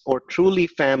friends or truly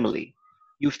family,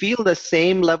 you feel the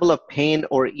same level of pain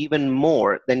or even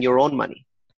more than your own money.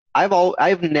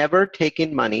 I've never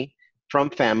taken money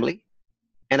from family,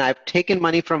 and I've taken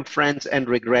money from friends and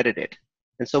regretted it.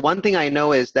 And so one thing I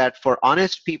know is that for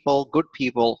honest people, good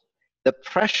people, the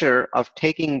pressure of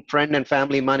taking friend and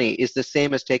family money is the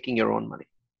same as taking your own money.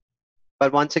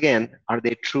 But once again, are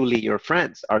they truly your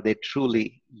friends? Are they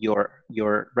truly your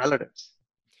relatives?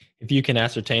 If you can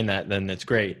ascertain that, then it's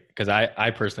great, because I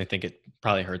personally think it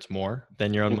probably hurts more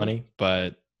than your own money,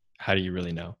 but how do you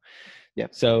really know? Yeah.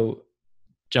 So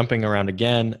jumping around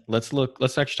again, let's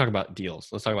actually talk about deals.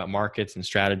 Let's talk about markets and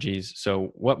strategies.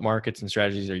 So what markets and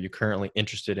strategies are you currently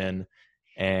interested in?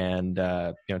 And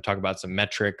talk about some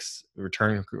metrics,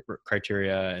 return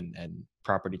criteria, and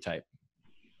property type.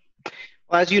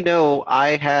 Well, as you know,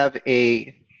 I have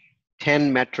a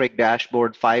 10 metric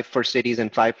dashboard, 5 for cities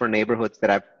and 5 for neighborhoods, that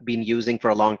I've been using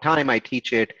for a long time. I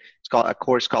teach it. It's called a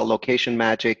course called Location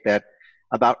Magic that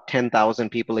about 10,000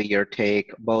 people a year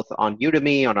take, both on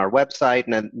Udemy, on our website,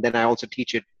 and then I also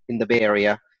teach it in the Bay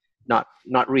Area. Not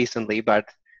recently, but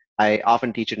I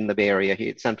often teach it in the Bay Area,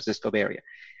 here, San Francisco Bay Area.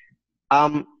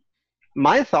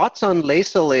 My thoughts on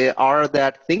Laisel are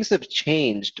that things have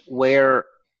changed where,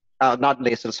 not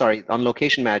Laisel, sorry, on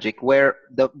Location Magic, where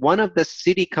one of the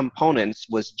city components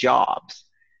was jobs.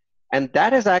 And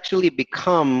that has actually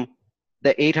become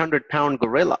the 800-pound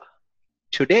gorilla.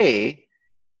 Today,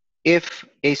 if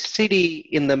a city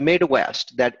in the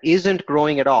Midwest that isn't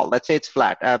growing at all, let's say it's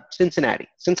flat, Cincinnati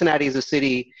is a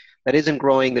city that isn't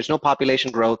growing, there's no population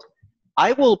growth,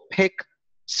 I will pick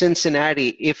Cincinnati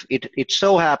if it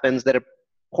so happens that a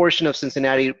portion of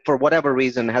Cincinnati, for whatever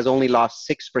reason, has only lost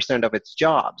 6% of its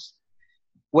jobs.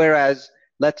 Whereas,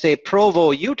 let's say Provo,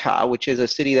 Utah, which is a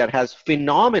city that has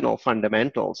phenomenal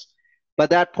fundamentals, but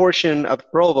that portion of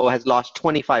Provo has lost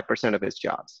 25% of its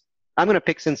jobs. I'm going to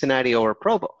pick Cincinnati over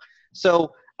Provo.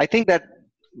 So I think that,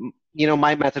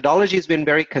 my methodology has been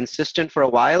very consistent for a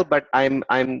while, but I'm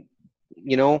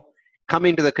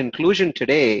coming to the conclusion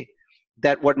today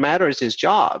that what matters is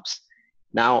jobs.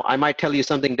 Now, I might tell you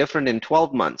something different in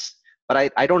 12 months,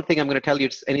 but I don't think I'm going to tell you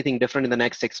anything different in the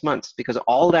next 6 months, because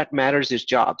all that matters is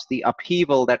jobs. The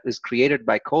upheaval that was created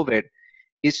by COVID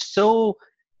is so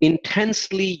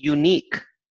intensely unique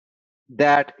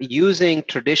that using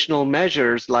traditional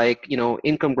measures like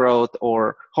income growth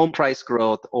or home price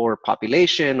growth or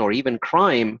population or even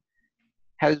crime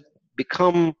has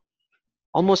become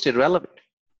almost irrelevant.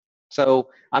 So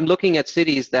I'm looking at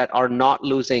cities that are not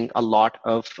losing a lot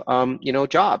of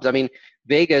jobs. I mean,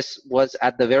 Vegas was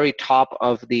at the very top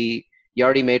of the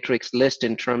Yardi Matrix list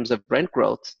in terms of rent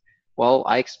growth. Well,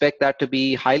 I expect that to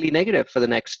be highly negative for the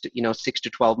next 6 to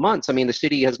 12 months. I mean, the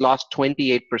city has lost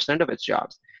 28% of its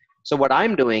jobs. So what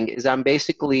I'm doing is I'm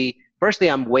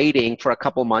waiting for a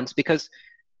couple months, because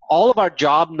all of our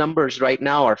job numbers right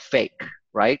now are fake,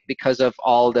 right? Because of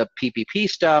all the PPP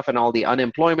stuff and all the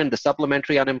unemployment, the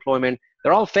supplementary unemployment,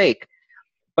 they're all fake.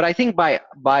 But I think by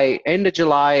end of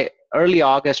July, early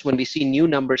August, when we see new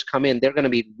numbers come in, they're going to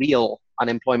be real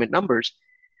unemployment numbers.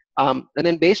 And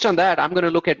then based on that, I'm going to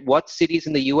look at what cities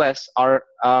in the U.S.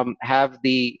 have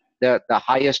the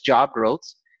highest job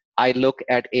growths. I look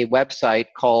at a website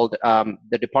called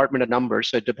the Department of Numbers,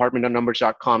 so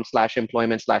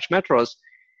departmentofnumbers.com/employment/metros.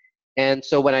 And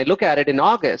so when I look at it in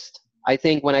August, I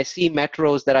think when I see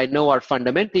metros that I know are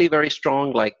fundamentally very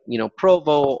strong, like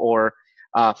Provo or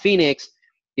Phoenix,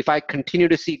 if I continue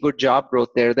to see good job growth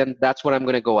there, then that's what I'm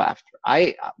going to go after.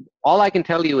 All I can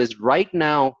tell you is right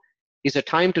now, is a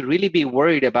time to really be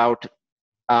worried about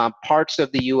parts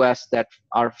of the US that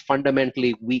are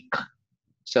fundamentally weak.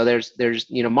 So there's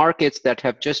markets that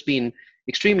have just been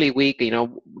extremely weak.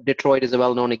 Detroit is a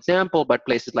well-known example, but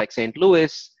places like St.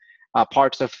 Louis,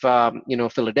 parts of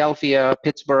Philadelphia,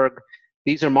 Pittsburgh,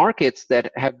 these are markets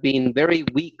that have been very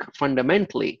weak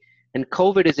fundamentally, and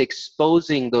COVID is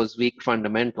exposing those weak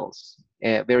fundamentals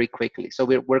very quickly. So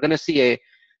we're going to see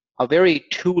a very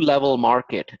two-level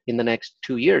market in the next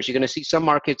 2 years. You're going to see some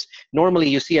markets, normally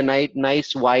you see a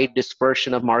nice wide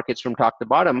dispersion of markets from top to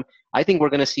bottom. I think we're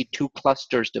going to see two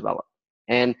clusters develop.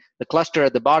 And the cluster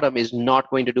at the bottom is not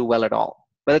going to do well at all.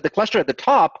 But at the cluster at the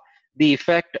top, the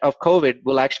effect of COVID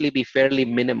will actually be fairly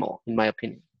minimal, in my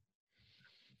opinion.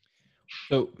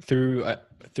 So through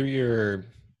your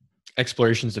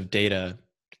explorations of data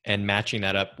and matching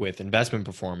that up with investment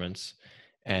performance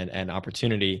and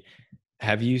opportunity,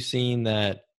 have you seen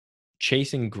that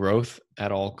chasing growth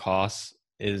at all costs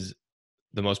is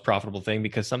the most profitable thing?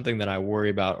 Because something that I worry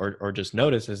about or just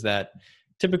notice is that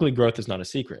typically growth is not a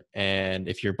secret. And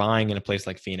if you're buying in a place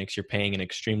like Phoenix, you're paying an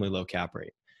extremely low cap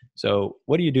rate. So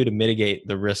what do you do to mitigate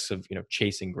the risks of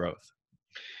chasing growth?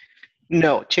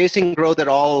 No, chasing growth at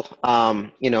all,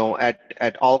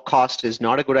 at all cost is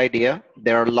not a good idea.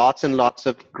 There are lots and lots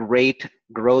of great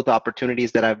growth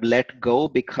opportunities that I've let go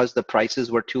because the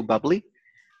prices were too bubbly.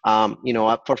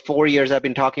 For 4 years, I've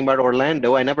been talking about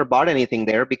Orlando. I never bought anything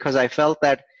there because I felt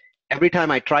that every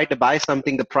time I tried to buy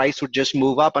something, the price would just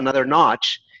move up another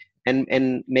notch and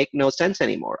make no sense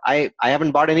anymore. I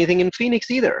haven't bought anything in Phoenix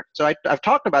either. So I've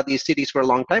talked about these cities for a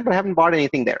long time, but I haven't bought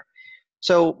anything there.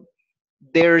 So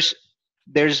there's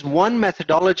one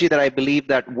methodology that I believe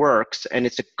that works, and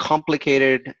it's a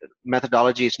complicated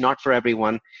methodology. It's not for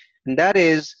everyone. And that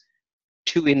is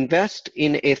to invest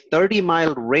in a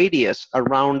 30-mile radius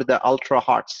around the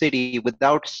ultra-hot city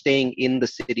without staying in the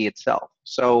city itself.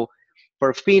 So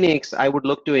for Phoenix, I would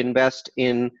look to invest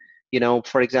in,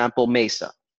 for example,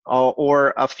 Mesa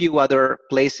or a few other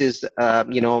places,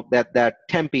 that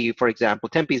Tempe, for example.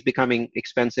 Tempe is becoming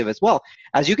expensive as well.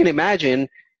 As you can imagine,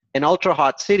 an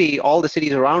ultra-hot city, all the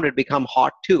cities around it become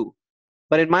hot too.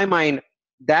 But in my mind,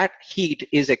 that heat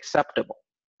is acceptable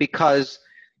because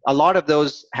a lot of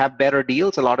those have better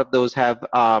deals. A lot of those have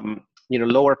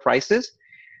lower prices.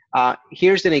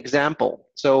 Here's an example.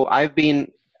 So I've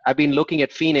been looking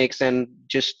at Phoenix and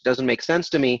just doesn't make sense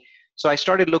to me. So I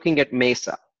started looking at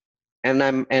Mesa,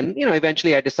 and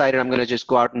eventually I decided I'm going to just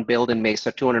go out and build in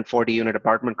Mesa, 240 unit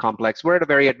apartment complex. We're at a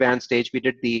very advanced stage. We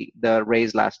did the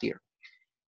raise last year.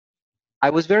 I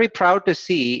was very proud to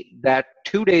see that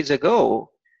 2 days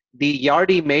ago, the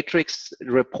Yardi Matrix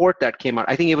report that came out,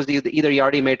 I think it was either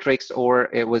Yardi Matrix or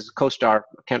it was CoStar,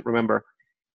 I can't remember.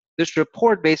 This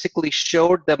report basically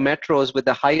showed the metros with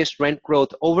the highest rent growth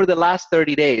over the last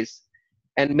 30 days.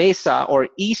 And Mesa, or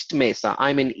East Mesa,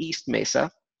 I'm in East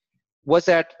Mesa, was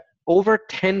at over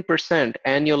 10%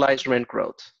 annualized rent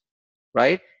growth,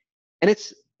 right? And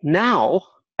it's now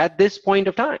at this point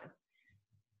of time,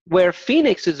 where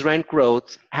Phoenix's rent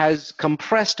growth has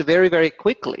compressed very, very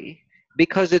quickly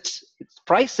because its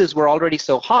prices were already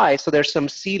so high, so there's some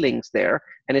ceilings there,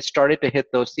 and it started to hit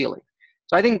those ceilings.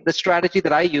 So I think the strategy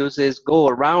that I use is go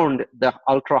around the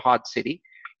ultra-hot city.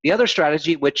 The other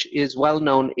strategy, which is well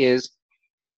known, is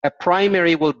a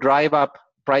primary will drive up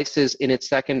prices in its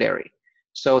secondary.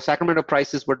 So Sacramento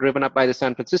prices were driven up by the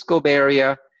San Francisco Bay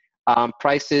Area.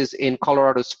 Prices in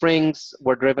Colorado Springs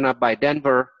were driven up by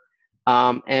Denver.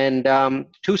 And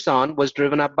Tucson was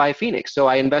driven up by Phoenix. So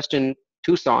I invest in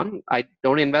Tucson. I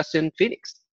don't invest in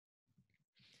Phoenix.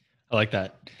 I like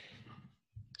that.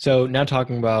 So now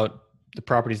talking about the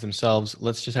properties themselves,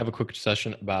 let's just have a quick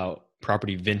discussion about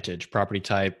property vintage, property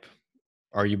type.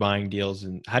 Are you buying deals,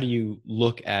 and how do you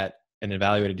look at and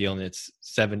evaluate a deal that's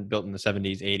built in the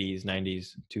 70s, 80s,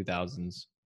 90s, 2000s?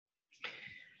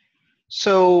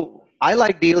 So I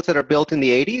like deals that are built in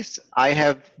the 80s. I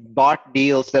have bought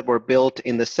deals that were built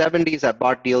in the 70s. I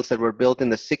bought deals that were built in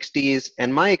the 60s.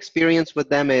 And my experience with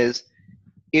them is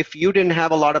if you didn't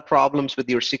have a lot of problems with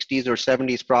your 60s or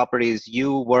 70s properties,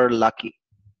 you were lucky.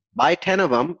 Buy 10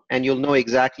 of them and you'll know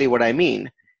exactly what I mean.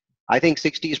 I think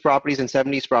 60s properties and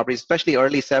 70s properties, especially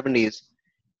early 70s,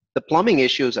 the plumbing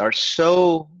issues are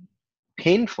so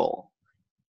painful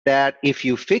that if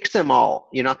you fix them all,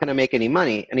 you're not going to make any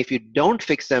money. And if you don't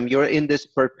fix them, you're in this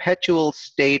perpetual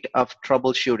state of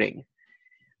troubleshooting.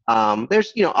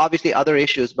 There's, obviously other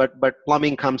issues, but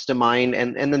plumbing comes to mind,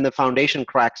 and then the foundation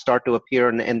cracks start to appear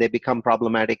and they become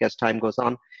problematic as time goes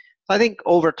on. So I think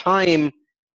over time,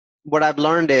 what I've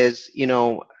learned is,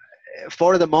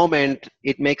 for the moment,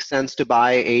 it makes sense to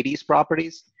buy 80s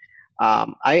properties.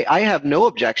 I have no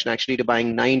objection actually to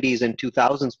buying 90s and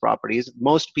 2000s properties.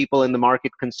 Most people in the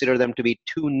market consider them to be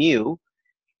too new.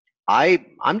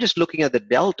 I'm just looking at the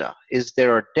delta. Is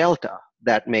there a delta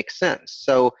that makes sense?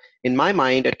 So in my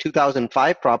mind, a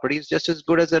 2005 property is just as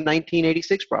good as a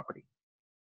 1986 property.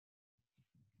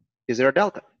 Is there a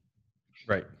delta?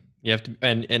 Right. You have to,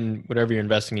 and whatever you're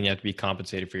investing in, you have to be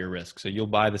compensated for your risk. So you'll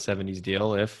buy the 70s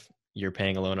deal if you're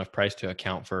paying a low enough price to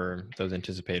account for those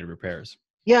anticipated repairs.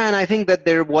 Yeah, and I think that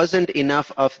there wasn't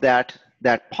enough of that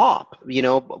pop. You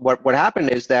know, what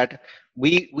happened is that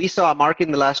we saw a market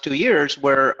in the last 2 years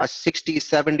where a 60s,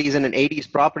 70s, and an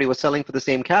 80s property was selling for the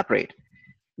same cap rate,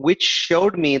 which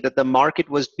showed me that the market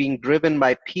was being driven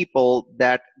by people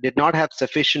that did not have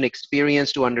sufficient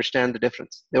experience to understand the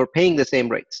difference. They were paying the same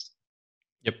rates.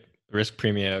 Yep. Risk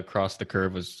premium across the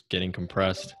curve was getting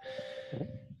compressed.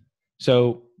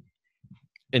 So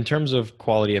in terms of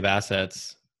quality of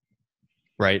assets,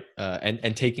 right,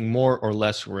 and taking more or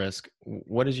less risk,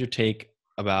 what is your take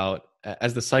about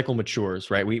as the cycle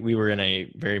matures, right? We were in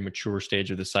a very mature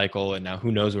stage of the cycle, and now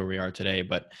who knows where we are today,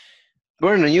 but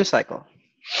we're in a new cycle.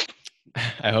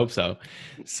 I hope so.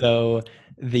 So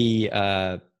the,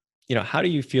 how do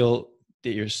you feel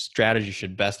that your strategy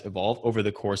should best evolve over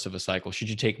the course of a cycle? Should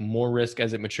you take more risk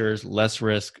as it matures, less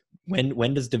risk?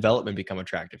 When does development become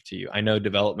attractive to you? I know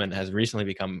development has recently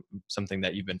become something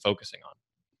that you've been focusing on.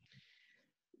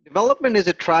 Development is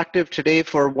attractive today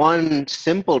for one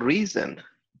simple reason.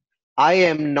 I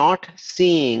am not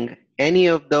seeing any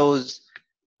of those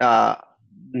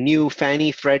new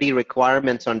Fannie Freddie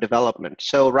requirements on development.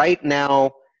 So right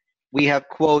now, we have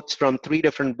quotes from 3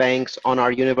 different banks on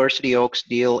our University Oaks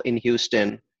deal in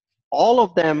Houston. All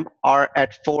of them are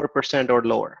at 4% or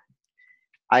lower.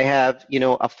 I have,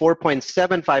 a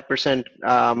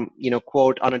 4.75%,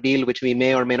 quote on a deal which we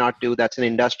may or may not do. That's an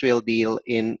industrial deal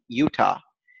in Utah.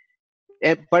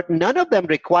 But none of them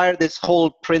require this whole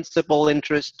principal,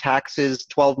 interest, taxes,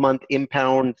 12-month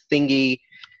impound thingy.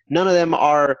 None of them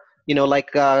are,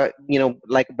 like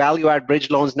value-add bridge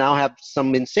loans now have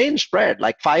some insane spread,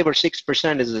 like 5 or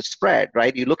 6% is a spread,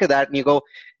 right? You look at that and you go,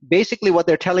 basically what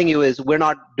they're telling you is we're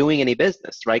not doing any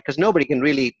business, right? Because nobody can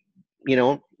really,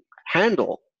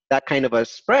 handle that kind of a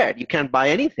spread. You can't buy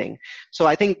anything. So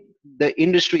I think the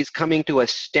industry is coming to a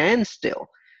standstill.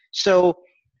 So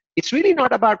it's really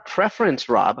not about preference,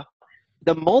 Rob.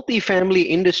 The multifamily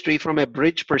industry from a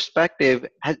bridge perspective,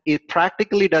 it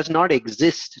practically does not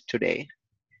exist today.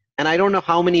 And I don't know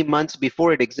how many months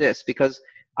before it exists because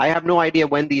I have no idea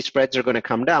when these spreads are going to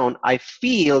come down. I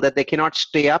feel that they cannot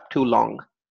stay up too long.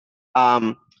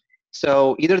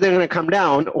 So either they're going to come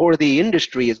down or the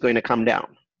industry is going to come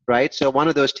down, right? So one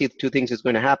of those two things is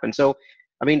going to happen. So,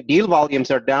 deal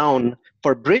volumes are down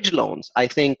for bridge loans. I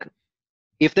think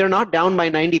if they're not down by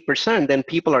 90%, then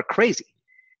people are crazy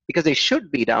because they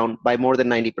should be down by more than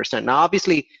 90%. Now,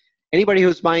 obviously, anybody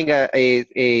who's buying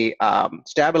a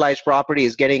stabilized property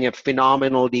is getting a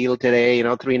phenomenal deal today,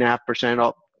 3.5%.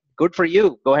 Oh, good for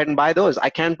you. Go ahead and buy those. I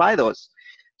can't buy those.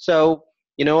 So,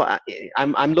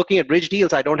 I'm looking at bridge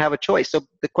deals. I don't have a choice. So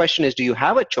the question is, do you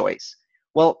have a choice?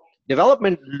 Well,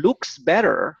 development looks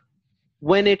better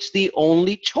when it's the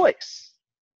only choice.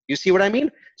 You see what I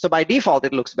mean? So by default,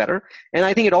 it looks better. And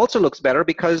I think it also looks better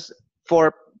because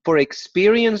for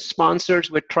experienced sponsors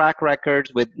with track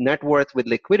records, with net worth, with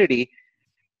liquidity,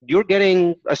 you're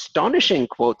getting astonishing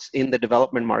quotes in the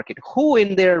development market. Who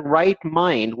in their right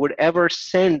mind would ever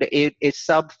send a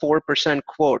sub 4%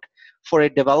 quote for a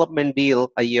development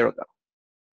deal a year ago?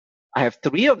 I have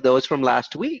 3 of those from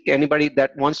last week. Anybody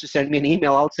that wants to send me an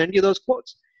email, I'll send you those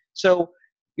quotes. So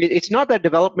it's not that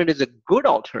development is a good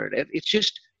alternative. It's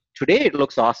just today it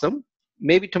looks awesome.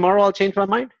 Maybe tomorrow I'll change my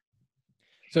mind.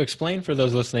 So explain for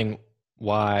those listening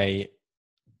why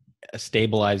a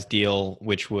stabilized deal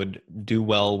which would do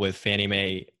well with Fannie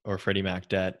Mae or Freddie Mac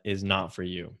debt is not for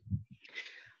you.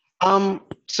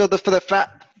 So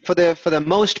for the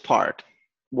most part,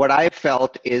 what I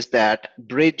felt is that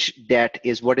bridge debt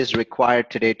is what is required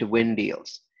today to win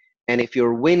deals. And if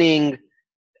you're winning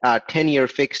 10-year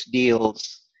fixed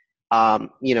deals,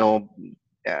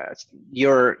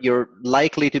 you're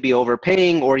likely to be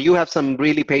overpaying, or you have some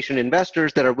really patient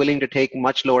investors that are willing to take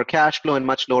much lower cash flow and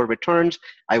much lower returns.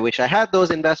 I wish I had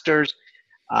those investors.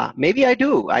 Maybe I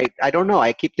do. I don't know.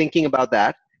 I keep thinking about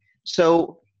that.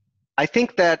 So I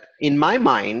think that in my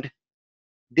mind,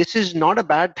 this is not a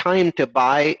bad time to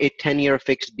buy a 10-year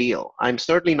fixed deal. I'm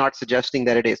certainly not suggesting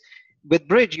that it is. With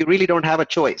bridge, you really don't have a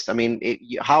choice.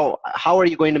 How are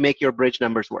you going to make your bridge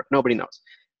numbers work? Nobody knows.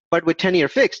 But with 10-year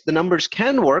fixed, the numbers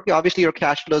can work. Obviously, your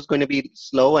cash flow is going to be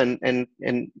slow and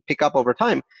pick up over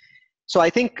time. So I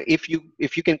think if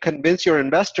you can convince your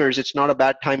investors it's not a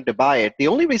bad time to buy it. The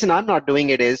only reason I'm not doing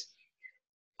it is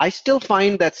I still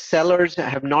find that sellers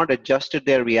have not adjusted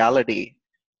their reality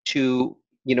to,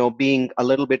 being a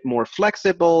little bit more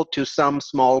flexible to some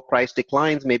small price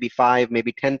declines, maybe 5,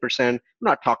 maybe 10%. I'm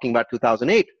not talking about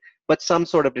 2008, but some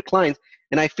sort of declines.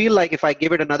 And I feel like if I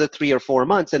give it another 3 or 4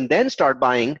 months and then start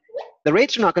buying, the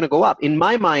rates are not going to go up. In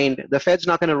my mind, the Fed's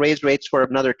not going to raise rates for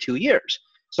another 2 years.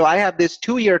 So I have this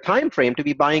 2-year time frame to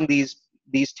be buying these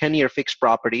 10-year fixed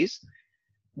properties.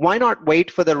 Why not wait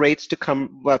for the rates to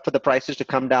come, for the prices to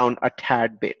come down a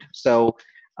tad bit? So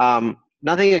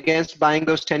nothing against buying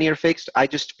those 10-year fixed. I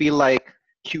just feel like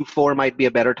Q4 might be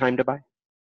a better time to buy.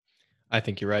 I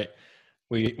think you're right.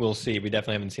 We'll see. We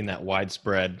definitely haven't seen that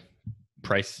widespread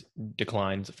price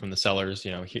declines from the sellers.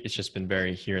 It's just been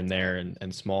very here and there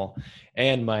and small.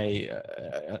 And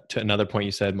to another point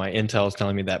you said, my intel is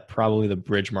telling me that probably the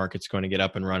bridge market's going to get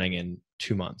up and running in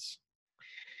 2 months.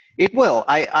 It will.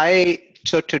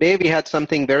 So today we had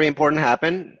something very important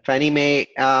happen. Fannie Mae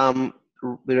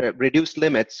reduced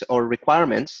limits or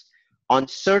requirements on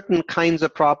certain kinds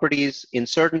of properties in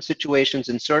certain situations,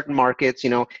 in certain markets.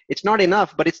 It's not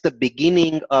enough, but it's the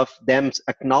beginning of them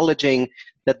acknowledging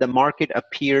that the market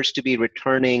appears to be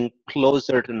returning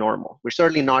closer to normal. We're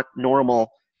certainly not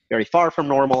normal, very far from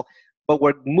normal, but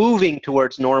we're moving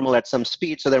towards normal at some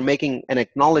speed. So they're making an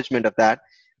acknowledgement of that.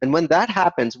 And when that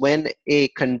happens, when a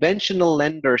conventional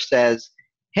lender says,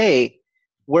 hey,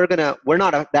 we're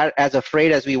not that as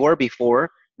afraid as we were before,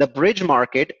 the bridge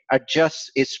market adjusts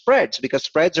its spreads because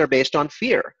spreads are based on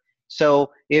fear.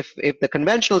 So if the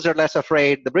conventionals are less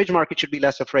afraid, the bridge market should be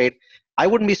less afraid. I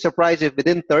wouldn't be surprised if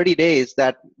within 30 days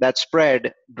that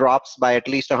spread drops by at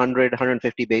least 100,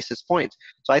 150 basis points.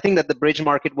 So I think that the bridge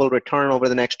market will return over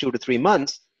the next 2 to 3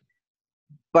 months.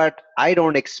 But I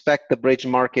don't expect the bridge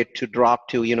market to drop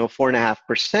to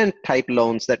 4.5% type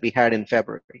loans that we had in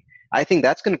February. I think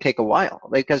that's going to take a while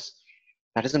because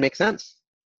that doesn't make sense.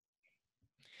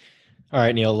 All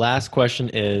right, Neil, last question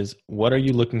is, what are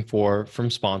you looking for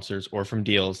from sponsors or from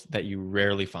deals that you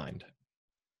rarely find?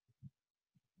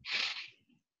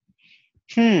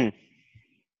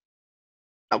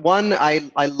 One,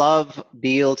 I love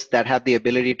deals that have the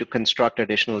ability to construct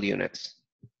additional units.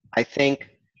 I think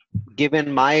given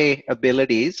my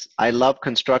abilities, I love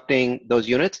constructing those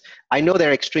units. I know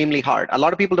they're extremely hard. A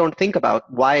lot of people don't think about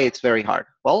why it's very hard.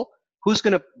 Well, who's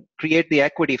going to create the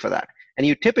equity for that? And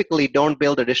you typically don't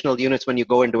build additional units when you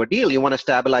go into a deal. You want to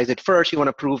stabilize it first. You want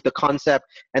to prove the concept.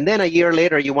 And then a year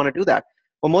later, you want to do that.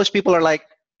 Well, most people are like,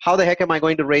 how the heck am I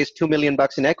going to raise $2 million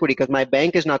in equity because my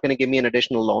bank is not going to give me an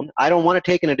additional loan? I don't want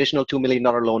to take an additional $2 million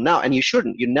loan now. And you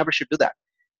shouldn't. You never should do that.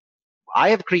 I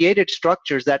have created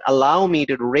structures that allow me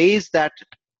to raise that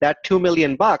 $2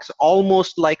 million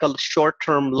almost like a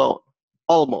short-term loan,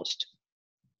 almost,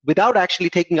 without actually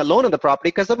taking a loan on the property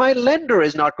because my lender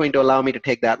is not going to allow me to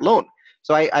take that loan.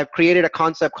 So I've created a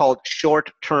concept called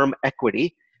short-term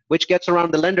equity, which gets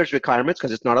around the lender's requirements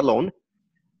because it's not a loan,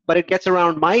 but it gets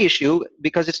around my issue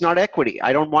because it's not equity.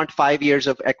 I don't want 5 years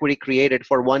of equity created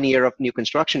for 1 year of new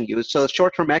construction use. So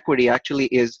short-term equity actually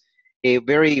is a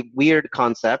very weird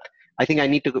concept. I think I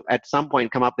need to, at some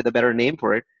point, come up with a better name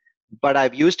for it. But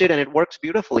I've used it and it works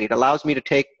beautifully. It allows me to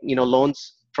take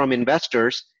loans from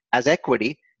investors as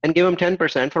equity and give them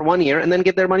 10% for 1 year and then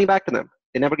give their money back to them.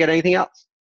 They never get anything else.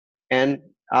 And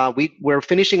we're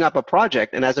finishing up a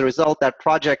project. And as a result, that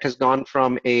project has gone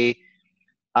from a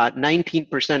 19%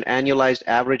 annualized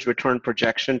average return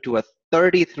projection to a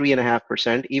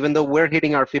 33.5%, even though we're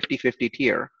hitting our 50-50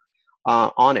 tier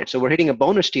on it. So we're hitting a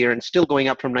bonus tier and still going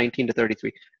up from 19 to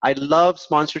 33. I love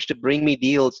sponsors to bring me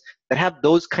deals that have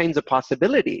those kinds of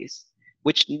possibilities,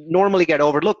 which normally get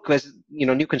overlooked because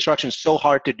new construction is so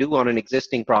hard to do on an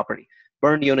existing property.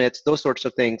 Burned units, those sorts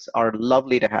of things are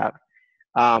lovely to have.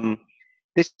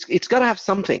 It's got to have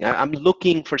something. I'm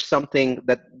looking for something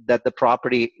that the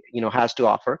property has to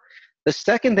offer. The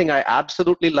second thing I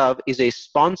absolutely love is a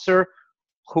sponsor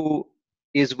who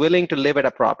is willing to live at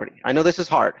a property. I know this is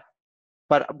hard,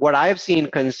 but what I've seen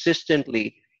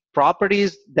consistently,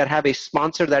 properties that have a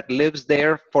sponsor that lives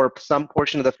there for some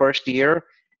portion of the first year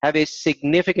have a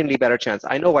significantly better chance.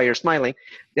 I know why you're smiling.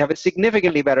 They have a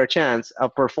significantly better chance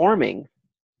of performing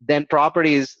than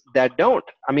properties that don't.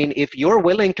 I mean, if you're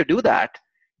willing to do that,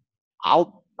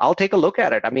 I'll take a look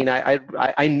at it. I mean,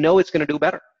 I know it's going to do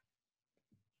better.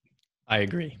 I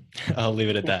agree. I'll leave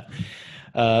it at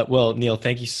that. Well, Neil,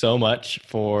 thank you so much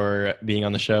for being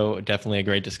on the show. Definitely a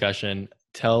great discussion.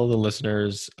 Tell the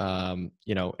listeners,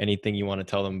 anything you want to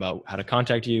tell them about how to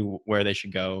contact you, where they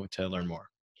should go to learn more.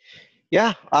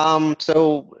 Yeah.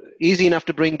 So easy enough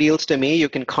to bring deals to me. You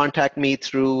can contact me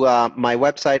through my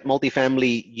website,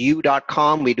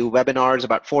 multifamilyu.com. We do webinars,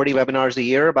 about 40 webinars a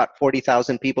year. About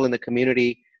 40,000 people in the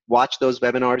community watch those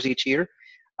webinars each year.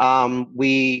 And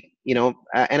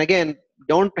again,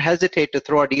 don't hesitate to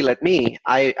throw a deal at me.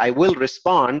 I will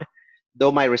respond,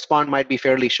 though my response might be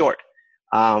fairly short.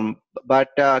 But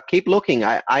keep looking.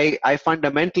 I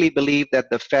fundamentally believe that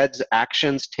the Fed's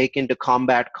actions taken to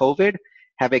combat COVID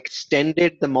have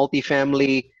extended the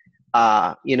multifamily,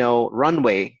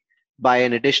 runway by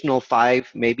an additional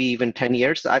 5, maybe even 10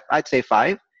 years. I'd say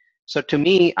 5. So to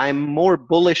me, I'm more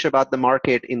bullish about the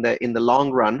market in the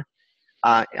long run.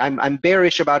 I'm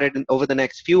bearish about it over the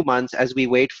next few months as we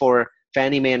wait for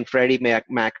Fannie Mae and Freddie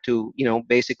Mac to,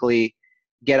 basically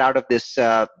get out of this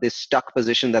stuck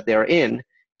position that they're in.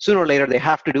 Sooner or later, they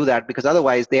have to do that because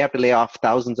otherwise they have to lay off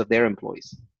thousands of their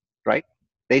employees, right?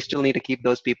 They still need to keep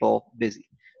those people busy.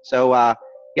 So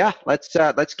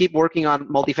let's keep working on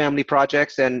multifamily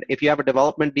projects. And if you have a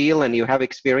development deal and you have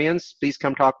experience, please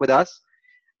come talk with us.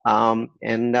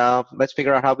 And let's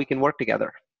figure out how we can work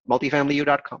together.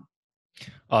 Multifamilyu.com.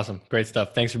 Awesome. Great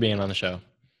stuff. Thanks for being on the show.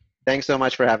 Thanks so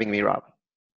much for having me, Rob.